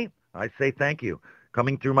for me? I say thank you.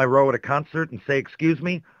 Coming through my row at a concert and say excuse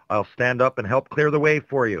me? I'll stand up and help clear the way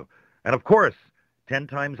for you. And of course, 10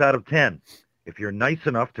 times out of 10, if you're nice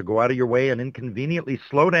enough to go out of your way and inconveniently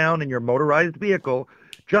slow down in your motorized vehicle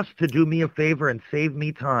just to do me a favor and save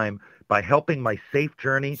me time by helping my safe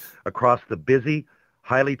journey across the busy,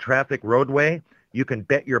 highly trafficked roadway, you can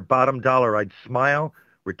bet your bottom dollar I'd smile,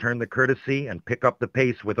 return the courtesy, and pick up the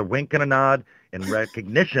pace with a wink and a nod in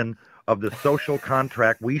recognition of the social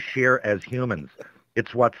contract we share as humans.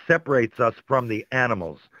 It's what separates us from the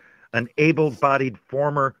animals. An able-bodied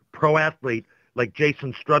former pro athlete like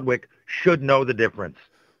Jason Strudwick should know the difference.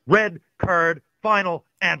 Red card, final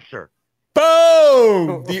answer.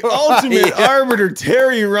 Boom! The ultimate arbiter,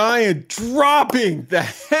 Terry Ryan, dropping the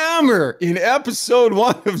hammer in episode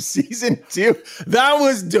 1 of season 2. That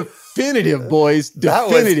was definitive, boys.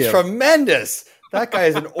 Definitive. That was tremendous. That guy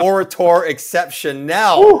is an orator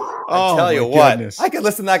exceptional. I tell you what, goodness. I could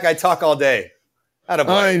listen to that guy talk all day.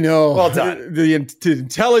 I know. Well done. The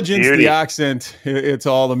intelligence, the accent, it's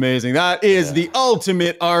all amazing. That is the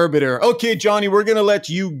ultimate arbiter. Okay, Johnny, we're going to let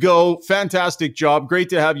you go. Fantastic job. Great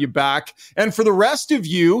to have you back. And for the rest of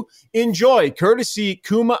you, enjoy. Courtesy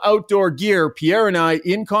Kuma Outdoor Gear, Pierre and I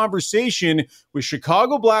in conversation with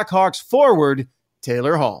Chicago Blackhawks forward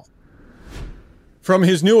Taylor Hall. From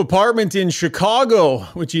his new apartment in Chicago,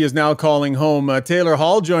 which he is now calling home, Taylor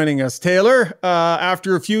Hall joining us. Taylor,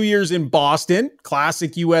 after a few years in Boston,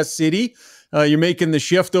 classic U.S. city, you're making the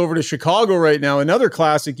shift over to Chicago right now, another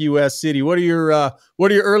classic U.S. city. What are your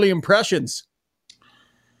early impressions?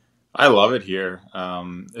 I love it here.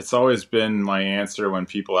 It's always been my answer when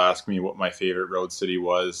people ask me what my favorite road city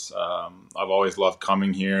was. I've always loved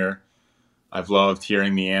coming here. I've loved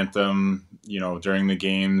hearing the anthem, during the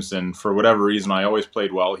games, and for whatever reason, I always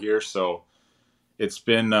played well here. So it's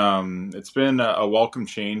been a welcome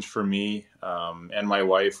change for me and my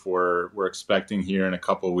wife. We're expecting here in a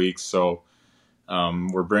couple of weeks, so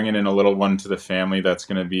we're bringing in a little one to the family that's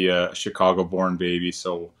going to be a Chicago-born baby.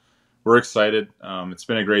 So we're excited. It's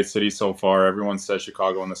been a great city so far. Everyone says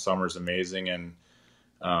Chicago in the summer is amazing, and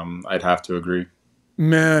I'd have to agree.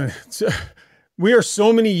 Man. We are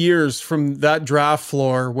so many years from that draft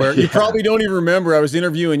floor where you probably don't even remember. I was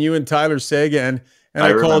interviewing you and Tyler Seguin, and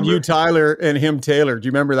I called you Tyler and him Taylor. Do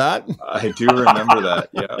you remember that? I do remember that.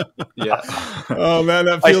 Yeah. Oh man,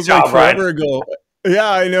 that feels like forever ago. Yeah,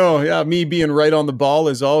 I know. Yeah, me being right on the ball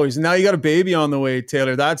as always. Now you got a baby on the way,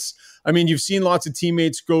 Taylor. You've seen lots of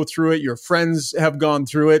teammates go through it. Your friends have gone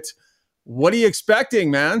through it. What are you expecting,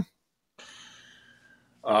 man?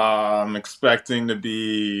 I'm expecting to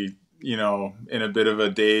be in a bit of a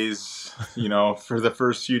daze, for the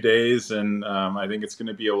first few days. And I think it's going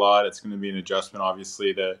to be a lot. It's going to be an adjustment.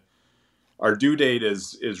 Obviously, our due date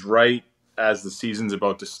is right as the season's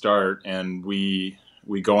about to start. And we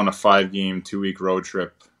we go on a 5-game, 2-week road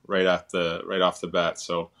trip right off the bat.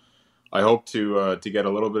 So I hope to get a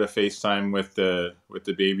little bit of FaceTime with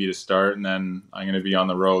the baby to start, and then I'm going to be on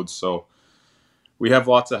the road. So we have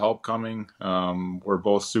lots of help coming. We're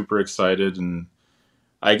both super excited, and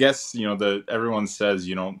I guess everyone says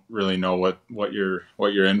you don't really know what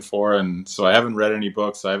you're in for, and so I haven't read any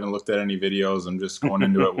books, I haven't looked at any videos. I'm just going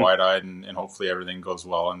into it wide-eyed, and hopefully everything goes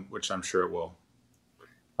well, and which I'm sure it will.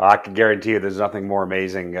 I can guarantee you, there's nothing more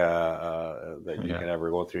amazing that you can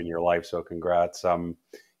ever go through in your life. So congrats.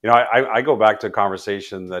 I go back to a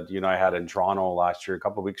conversation that you and I had in Toronto last year, a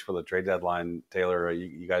couple of weeks before the trade deadline. Taylor,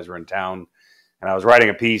 you guys were in town, and I was writing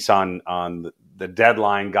a piece on the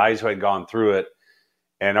deadline, guys who had gone through it.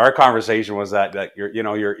 And our conversation was that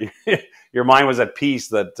your mind was at peace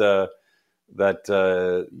that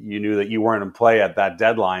you knew that you weren't in play at that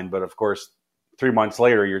deadline. But of course, 3 months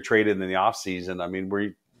later, you're traded in the off season. I mean,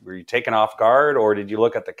 were you taken off guard, or did you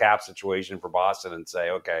look at the cap situation for Boston and say,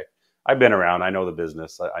 okay, I've been around, I know the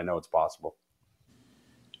business, I know it's possible?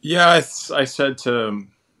 Yeah, I said to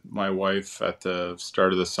my wife at the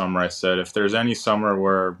start of the summer, I said, if there's any summer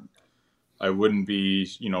where I wouldn't be,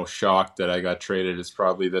 shocked that I got traded, it's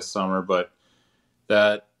probably this summer. But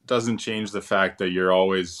that doesn't change the fact that you're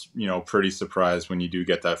always, pretty surprised when you do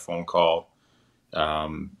get that phone call.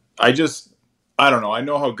 I don't know. I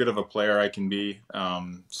know how good of a player I can be.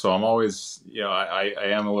 So I'm always, I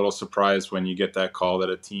am a little surprised when you get that call that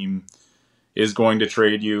a team is going to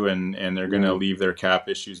trade you and they're going to leave their cap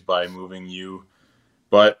issues by moving you.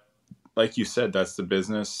 But like you said, that's the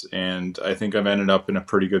business. And I think I've ended up in a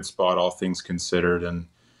pretty good spot, all things considered. And,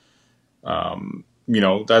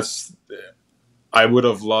 I would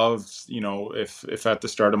have loved, if at the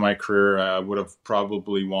start of my career, I would have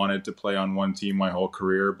probably wanted to play on one team my whole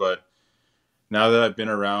career. But now that I've been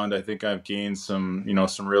around, I think I've gained some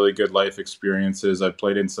really good life experiences. I've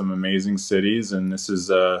played in some amazing cities, and this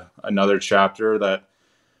is another chapter that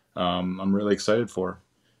I'm really excited for.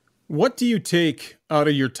 What do you take out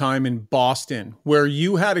of your time in Boston, where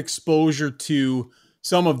you had exposure to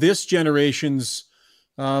some of this generation's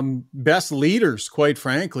best leaders, quite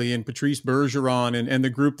frankly, and Patrice Bergeron and the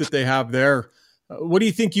group that they have there? What do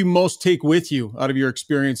you think you most take with you out of your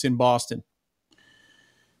experience in Boston?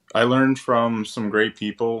 I learned from some great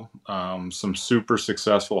people, some super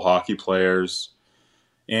successful hockey players.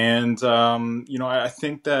 And, I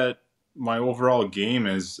think that my overall game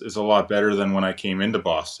is a lot better than when I came into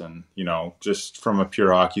Boston. Just from a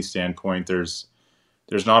pure hockey standpoint, there's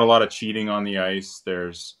not a lot of cheating on the ice.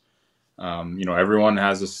 There's, everyone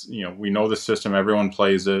has this, we know the system, everyone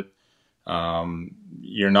plays it.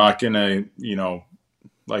 You're not going to,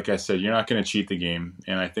 like I said, you're not going to cheat the game.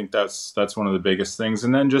 And I think that's one of the biggest things.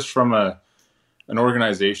 And then just from an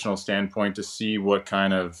organizational standpoint, to see what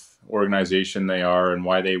kind of organization they are and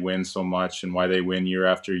why they win so much and why they win year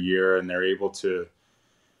after year. And they're able to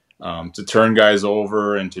turn guys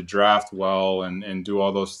over and to draft well and do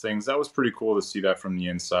all those things. That was pretty cool to see that from the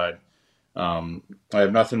inside. I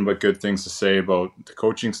have nothing but good things to say about the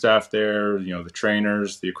coaching staff there, the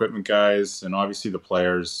trainers, the equipment guys, and obviously the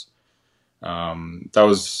players.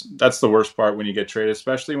 That's the worst part when you get traded,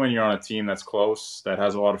 especially when you're on a team that's close, that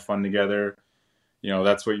has a lot of fun together.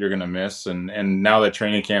 That's what you're going to miss. And now that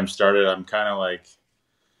training camp started, I'm kind of like,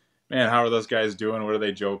 man, how are those guys doing? What are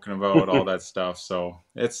they joking about? All that stuff. So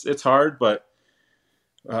it's hard, but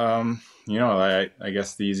I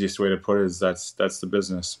guess the easiest way to put it is that's the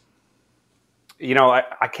business.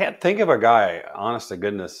 I can't think of a guy, honest to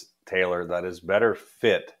goodness, Taylor, that is better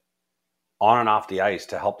fit on and off the ice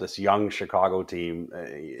to help this young Chicago team,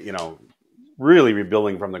 really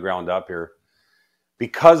rebuilding from the ground up here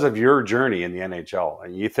because of your journey in the NHL.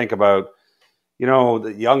 And you think about,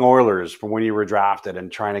 the young Oilers from when you were drafted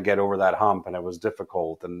and trying to get over that hump, and it was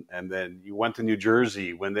difficult. And then you went to New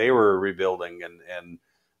Jersey when they were rebuilding, and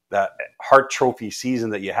that Hart Trophy season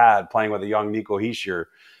that you had playing with a young Nico Hischier,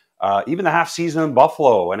 even the half season in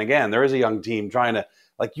Buffalo. And again, there is a young team trying to,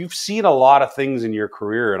 you've seen a lot of things in your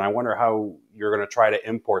career, and I wonder how you're going to try to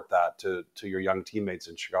import that to your young teammates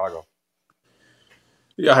in Chicago.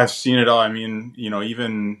 Yeah, I've seen it all. I mean,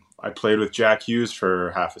 even I played with Jack Hughes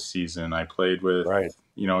for half a season. I played with,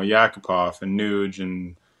 Yakupov and Nuge,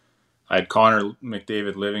 and I had Connor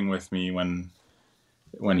McDavid living with me when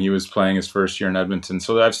he was playing his first year in Edmonton.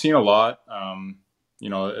 So I've seen a lot.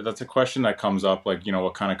 That's a question that comes up,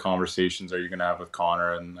 what kind of conversations are you going to have with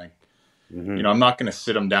Connor? And I'm not going to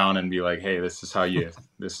sit him down and be like, hey, this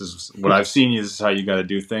is what I've seen you, this is how you got to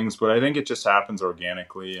do things. But I think it just happens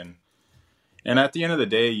organically. And at the end of the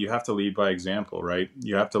day, you have to lead by example, right?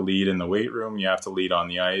 You have to lead in the weight room, you have to lead on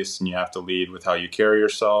the ice, and you have to lead with how you carry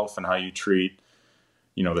yourself and how you treat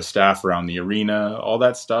the staff around the arena, all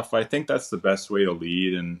that stuff. I think that's the best way to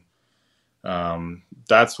lead. And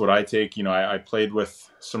that's what I take. I played with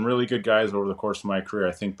some really good guys over the course of my career.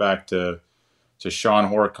 I think back to Sean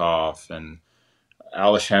Horkoff and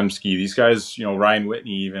Alish Hemsky, these guys, Ryan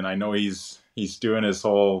Whitney even. I know he's doing his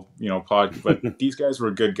whole, pod, but these guys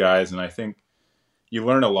were good guys. And I think you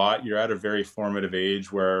learn a lot. You're at a very formative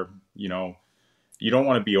age where, you don't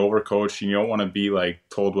want to be overcoached and you don't want to be like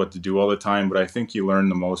told what to do all the time. But I think you learn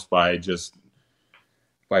the most by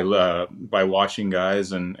watching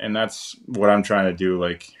guys. And that's what I'm trying to do.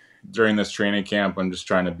 Like during this training camp, I'm just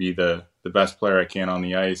trying to be the best player I can on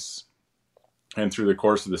the ice. And through the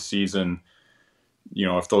course of the season,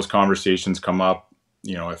 if those conversations come up,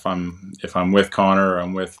 if I'm with Connor or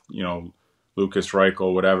I'm with, Lucas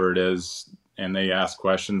Reichel, whatever it is, and they ask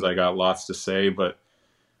questions, I got lots to say, but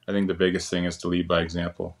I think the biggest thing is to lead by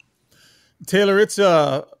example. Taylor, it's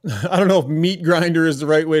I don't know if meat grinder is the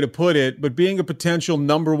right way to put it, but being a potential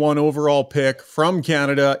number 1 overall pick from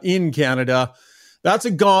Canada in Canada, that's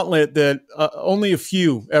a gauntlet that only a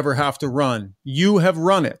few ever have to run. You have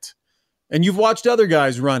run it, and you've watched other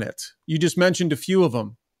guys run it. You just mentioned a few of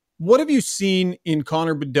them. What have you seen in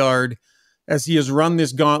Connor Bedard as he has run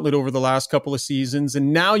this gauntlet over the last couple of seasons,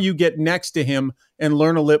 and now you get next to him and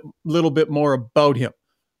learn a little bit more about him?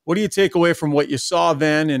 What do you take away from what you saw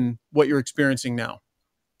then and what you're experiencing now?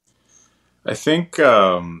 I think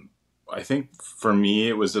for me,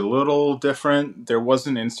 it was a little different. There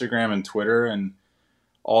wasn't Instagram and Twitter and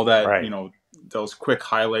all that, right. Those quick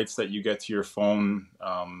highlights that you get to your phone,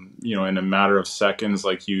 in a matter of seconds,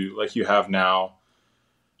 like you have now.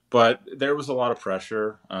 But there was a lot of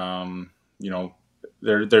pressure.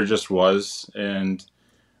 There just was. And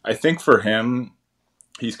I think for him,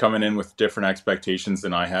 he's coming in with different expectations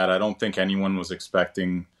than I had. I don't think anyone was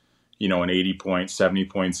expecting, an 80-point,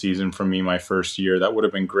 70-point season from me my first year. That would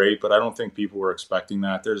have been great, but I don't think people were expecting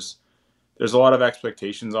that. There's a lot of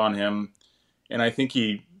expectations on him, and I think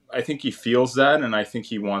he feels that, and I think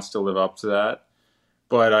he wants to live up to that.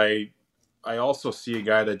 But I also see a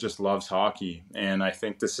guy that just loves hockey, and I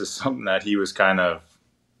think this is something that he was kind of,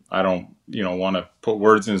 I don't, want to put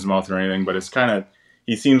words in his mouth or anything, but it's kind of,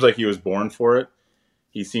 he seems like he was born for it.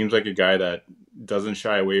 He seems like a guy that doesn't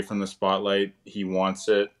shy away from the spotlight. He wants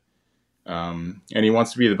it. And he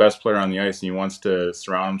wants to be the best player on the ice, and he wants to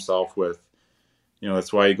surround himself with,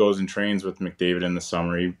 that's why he goes and trains with McDavid in the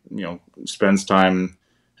summer. He, spends time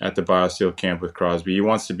at the BioSteel camp with Crosby. He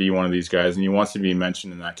wants to be one of these guys, and he wants to be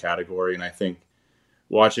mentioned in that category. And I think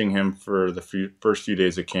watching him for the first few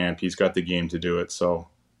days of camp, he's got the game to do it. So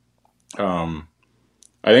I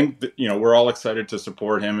think, we're all excited to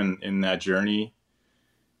support him in that journey.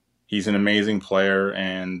 He's an amazing player,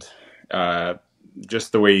 and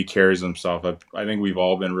just the way he carries himself, I think we've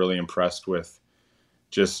all been really impressed with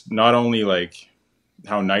just not only like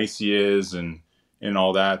how nice he is and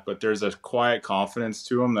all that, but there's a quiet confidence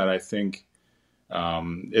to him that I think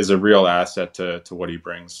is a real asset to what he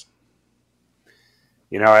brings.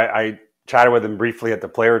 I chatted with him briefly at the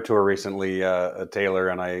player tour recently, Taylor,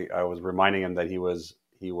 and I was reminding him that he was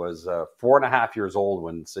 4.5 years old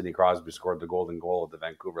when Sidney Crosby scored the golden goal at the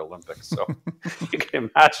Vancouver Olympics. So you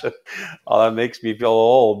can imagine how that makes me feel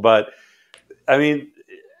old. But I mean,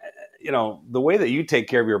 the way that you take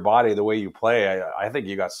care of your body, the way you play, I think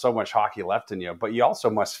you got so much hockey left in you. But you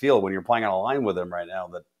also must feel when you're playing on a line with him right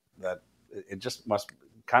now that it just must be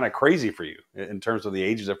kind of crazy for you in terms of the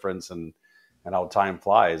age difference and how time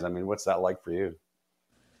flies. I mean, what's that like for you?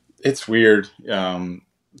 It's weird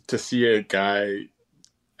to see a guy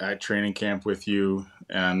at training camp with you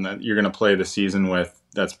and that you're going to play the season with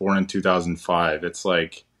that's born in 2005. It's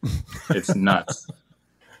like, it's nuts,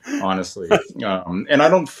 honestly. And I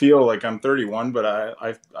don't feel like I'm 31, but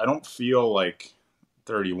I don't feel like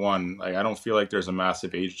 31. Like, I don't feel like there's a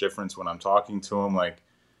massive age difference when I'm talking to him, like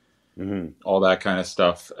all that kind of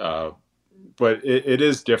stuff. But it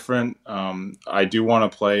is different. I do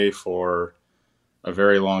want to play for a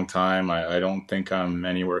very long time. I don't think I'm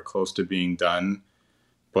anywhere close to being done.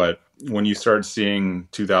 But when you start seeing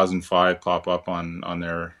 2005 pop up on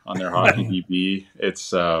their hockey DB,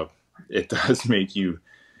 it does make you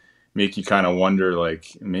kind of wonder, like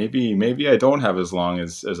maybe I don't have as long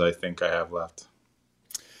as I think I have left.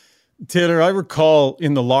 Taylor, I recall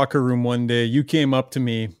in the locker room one day, you came up to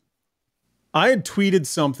me. I had tweeted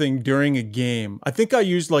something during a game. I think I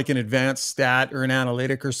used like an advanced stat or an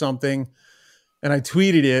analytic or something, and I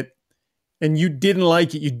tweeted it. And you didn't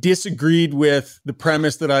like it. You disagreed with the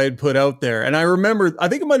premise that I had put out there. And I remember, I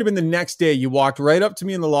think it might have been the next day, you walked right up to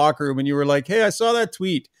me in the locker room and you were like, hey, I saw that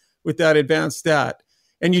tweet with that advanced stat.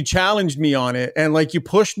 and you challenged me on it, and like you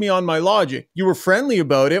pushed me on my logic. You were friendly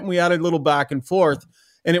about it, and we had a little back and forth,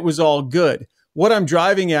 and it was all good. What I'm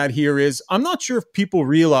driving at here is I'm not sure if people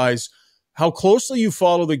realize how closely you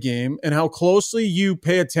follow the game and how closely you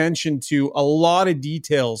pay attention to a lot of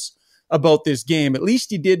details about this game. At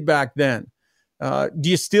least you did back then. Do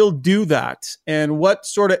you still do that? And what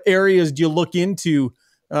sort of areas do you look into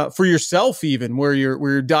for yourself, even where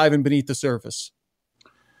you're diving beneath the surface?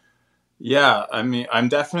 Yeah, I mean, I'm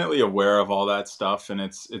definitely aware of all that stuff, and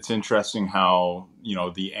it's interesting how, you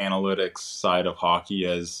know, the analytics side of hockey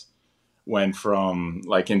has went from,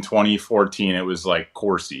 like, in 2014 it was like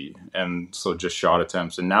Corsi, and so just shot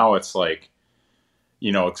attempts, and now it's like,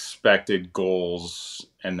 you know, expected goals,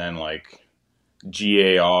 and then like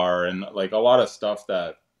GAR, and like a lot of stuff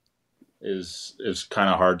that is kind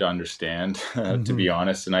of hard to understand, to be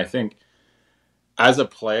honest. And I think as a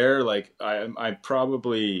player, like I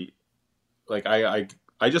probably, like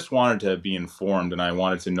I just wanted to be informed, and I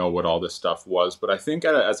wanted to know what all this stuff was. But I think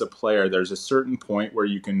as a player, there's a certain point where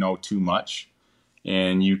you can know too much,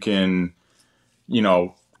 and you can, you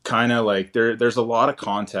know, kind of like there's a lot of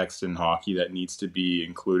context in hockey that needs to be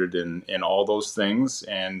included in all those things.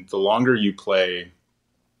 And the longer you play,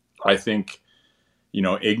 I think, you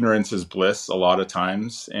know, ignorance is bliss a lot of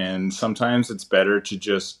times. And sometimes it's better to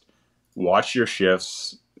just watch your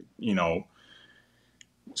shifts, you know,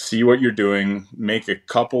 see what you're doing, make a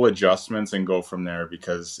couple adjustments and go from there.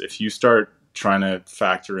 Because if you start trying to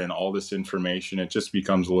factor in all this information, it just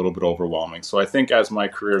becomes a little bit overwhelming. So I think as my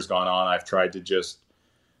career's gone on, I've tried to just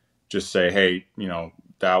say, hey, you know,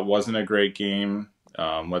 that wasn't a great game.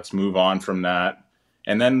 Let's move on from that.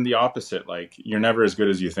 And then the opposite, like, you're never as good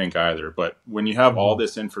as you think either. But when you have all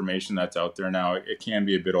this information that's out there now, it can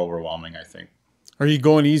be a bit overwhelming, I think. Are you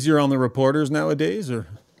going easier on the reporters nowadays, or?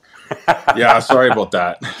 Yeah, sorry about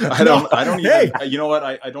that. I don't even, you know what?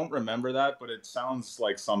 I don't remember that, but it sounds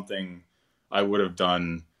like something I would have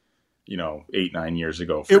done, you know, 8-9 years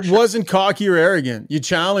ago. It wasn't cocky or arrogant. You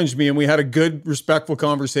challenged me, and we had a good, respectful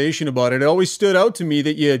conversation about it. It always stood out to me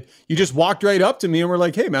that you just walked right up to me and were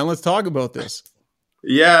like, hey man, let's talk about this.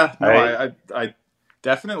 Yeah, no, I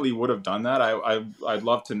definitely would have done that. I'd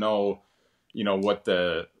love to know, you know, what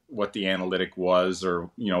the analytic was, or,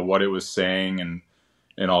 you know, what it was saying, and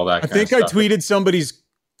all that kind of stuff. I think I tweeted somebody's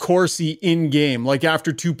Corsi in game, like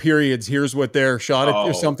after 2 periods, here's what their shot at,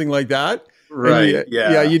 or something like that. Right.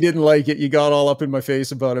 Yeah, you didn't like it. You got all up in my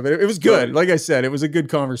face about it. But it was good. Like I said, it was a good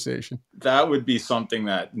conversation. That would be something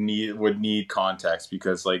that would need context,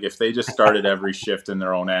 because like if they just started every shift in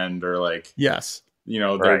their own end, or like, yes, you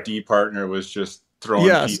know, their D partner was just throwing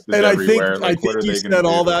pieces and everywhere. I think you said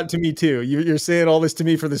all that to me too. You're saying all this to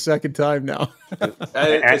me for the second time now.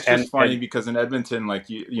 It's just funny because in Edmonton, like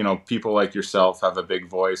you know, people like yourself have a big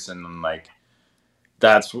voice, and like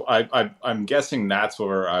that's I'm guessing that's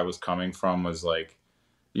where I was coming from, was like,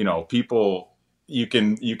 you know, people, you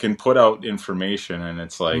can put out information, and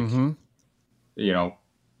it's like, you know,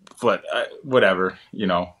 but whatever, you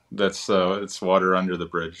know, that's it's water under the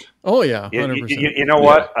bridge. Oh yeah, 100%. You know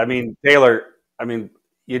what? I mean, Taylor,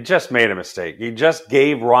 you just made a mistake. You just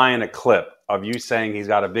gave Ryan a clip of you saying he's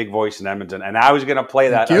got a big voice in Edmonton, and I was going to play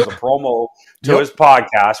that as a promo to his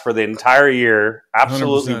podcast for the entire year.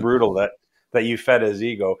 Absolutely 100%. Brutal that you fed his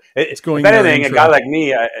ego. It's going. If anything, a guy like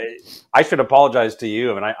me, I should apologize to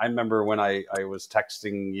you. I mean, I remember when I was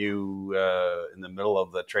texting you in the middle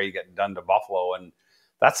of the trade getting done to Buffalo, and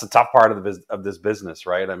that's the tough part of this business,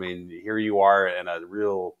 right? I mean, here you are in a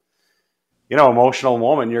real, you know, emotional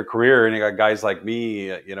moment in your career, and you got guys like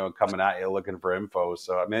me, you know, coming at you looking for info.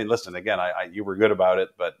 So I mean, listen, again, you were good about it,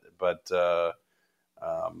 but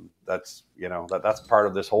that's, you know, that's part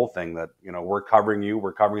of this whole thing, that, you know, we're covering you,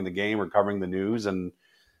 we're covering the game, we're covering the news, and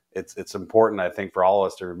it's important, I think, for all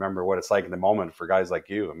of us to remember what it's like in the moment for guys like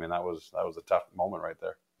you. I mean, that was a tough moment right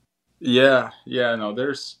there. Yeah, no,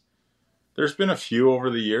 there's been a few over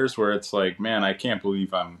the years where it's like, man, I can't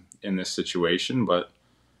believe I'm in this situation, but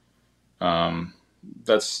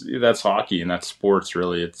that's hockey, and that's sports,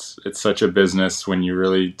 really. It's such a business when you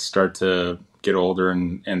really start to get older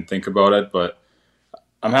and think about it. But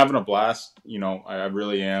I'm having a blast, you know, I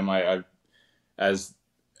really am. As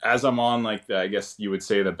I'm on, like, I guess you would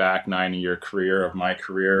say, the back 9 of your career, of my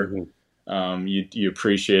career, you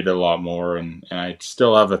appreciate it a lot more, and I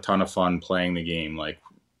still have a ton of fun playing the game. Like,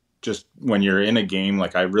 just when you're in a game,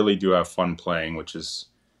 like, I really do have fun playing, which is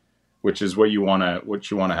what you want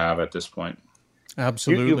to have at this point.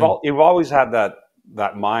 Absolutely. You've always had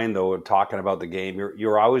that mind, though, of talking about the game.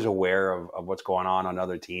 You're always aware of what's going on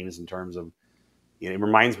other teams, in terms of, you know, it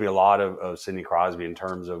reminds me a lot of Sidney Crosby, in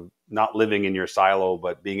terms of not living in your silo,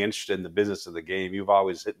 but being interested in the business of the game. You've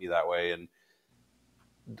always hit me that way. And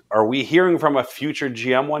are we hearing from a future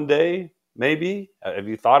GM one day? Maybe. Have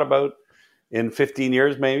you thought about in 15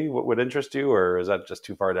 years, maybe what would interest you, or is that just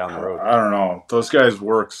too far down the road? I don't know. Those guys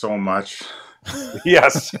work so much.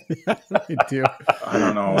 Yes. They do. I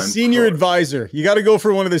don't know. Senior advisor. You got to go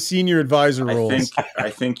for one of the senior advisor roles.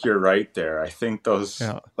 I think you're right there. I think those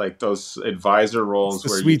those advisor roles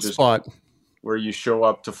where sweet spot where you show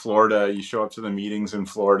up to Florida, you show up to the meetings in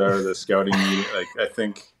Florida or the scouting meeting. Like, I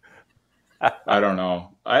think, I don't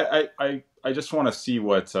know. I just want to see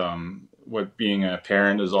what being a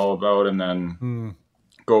parent is all about, and then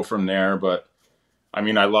go from there. But I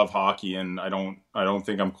mean, I love hockey, and I don't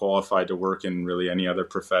think I'm qualified to work in really any other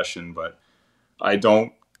profession, but I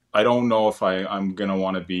don't know if I'm going to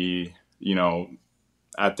want to be,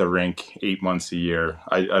 at the rink 8 months a year.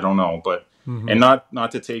 I don't know, but, and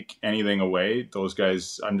not to take anything away, those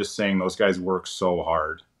guys, I'm just saying those guys work so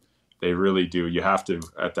hard. They really do. You have to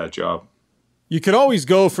at that job. You could always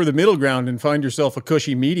go for the middle ground and find yourself a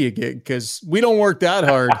cushy media gig, because we don't work that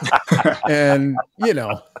hard. And,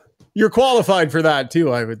 you're qualified for that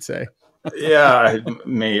too, I would say. Yeah,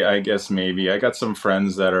 I guess maybe. I got some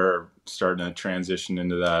friends that are starting to transition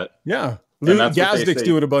into that. Yeah. Luke Gazdick's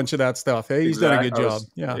doing a bunch of that stuff. Hey, he's done a good job.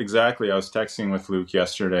 Yeah, exactly. I was texting with Luke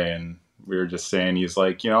yesterday, and we were just saying, he's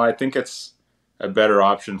like, I think it's a better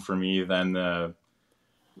option for me than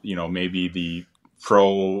maybe the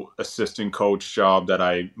pro assistant coach job that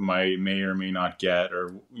I may or may not get,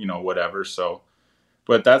 or, whatever. So,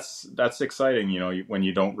 but that's exciting, when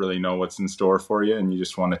you don't really know what's in store for you, and you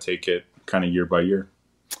just want to take it kind of year by year.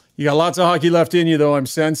 You got lots of hockey left in you, though, I'm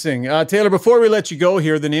sensing. Taylor, before we let you go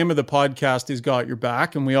here, the name of the podcast is Got Your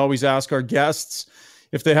Back, and we always ask our guests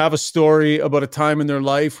if they have a story about a time in their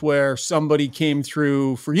life where somebody came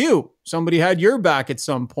through for you. Somebody had your back at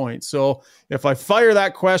some point. So if I fire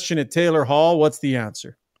that question at Taylor Hall, what's the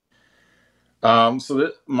answer?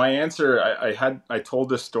 My answer, I told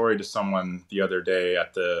this story to someone the other day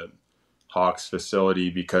at the Hawks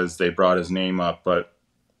facility because they brought his name up, but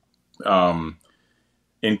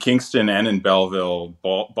in Kingston and in Belleville,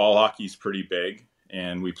 ball hockey is pretty big,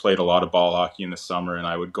 and we played a lot of ball hockey in the summer, and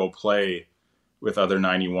I would go play with other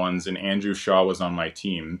 91s, and Andrew Shaw was on my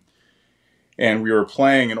team. And we were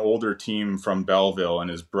playing an older team from Belleville, and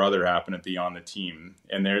his brother happened to be on the team.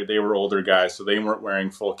 And they were older guys, so they weren't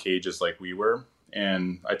wearing full cages like we were.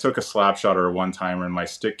 And I took a slap shot or a one-timer, and my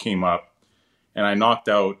stick came up, and I knocked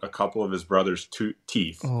out a couple of his brother's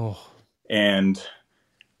teeth. Oh. And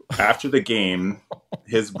after the game,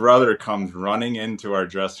 his brother comes running into our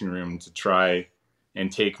dressing room to try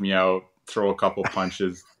and take me out, throw a couple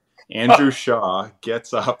punches. Andrew Shaw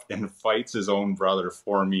gets up and fights his own brother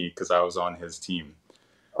for me because I was on his team.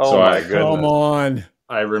 Oh, my goodness. Come on.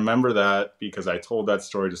 I remember that because I told that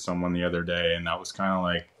story to someone the other day, and that was kind of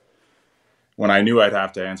like, when I knew I'd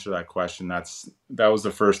have to answer that question, that was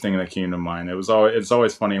the first thing that came to mind. It's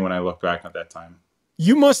always funny when I look back at that time.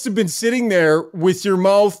 You must have been sitting there with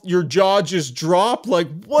your jaw just dropped, like,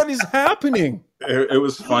 what is happening? It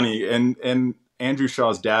was funny. And Andrew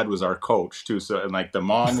Shaw's dad was our coach too. So, and like the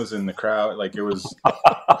mom was in the crowd, like it was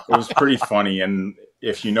pretty funny. And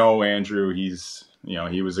if you know Andrew, he's,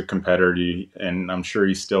 he was a competitor, and I'm sure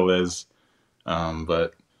he still is.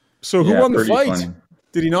 But so who won the fight? Funny.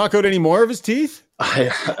 Did he knock out any more of his teeth?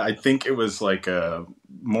 I think it was like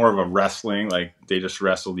more of a wrestling, like they just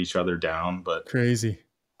wrestled each other down, but crazy.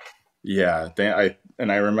 Yeah. I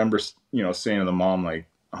remember, saying to the mom, like,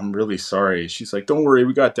 I'm really sorry. She's like, don't worry,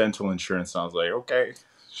 we got dental insurance. And I was like, okay,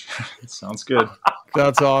 sounds good.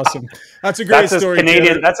 That's awesome. That's a great story.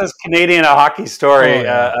 That's as Canadian a hockey story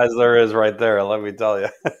as there is right there. Let me tell you.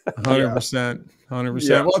 100%. 100%.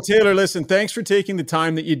 Yeah. Well, Taylor, listen, thanks for taking the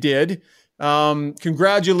time that you did.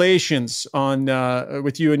 Congratulations on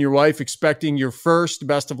with you and your wife expecting your first.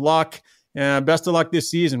 Best of luck. Best of luck this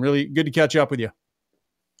season. Really good to catch up with you.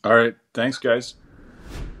 All right. Thanks, guys.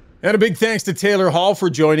 And a big thanks to Taylor Hall for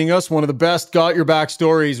joining us. One of the best Got Your Back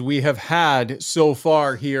stories we have had so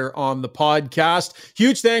far here on the podcast.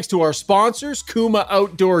 Huge thanks to our sponsors, Kuma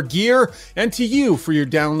Outdoor Gear, and to you for your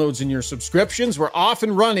downloads and your subscriptions. We're off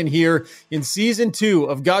and running here in Season 2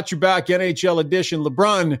 of Got Your Back NHL Edition.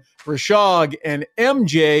 LeBrun, Rishaug, and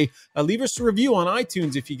MJ. Leave us a review on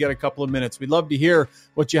iTunes if you get a couple of minutes. We'd love to hear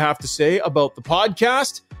what you have to say about the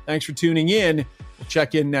podcast. Thanks for tuning in. We'll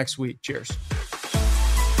check in next week. Cheers.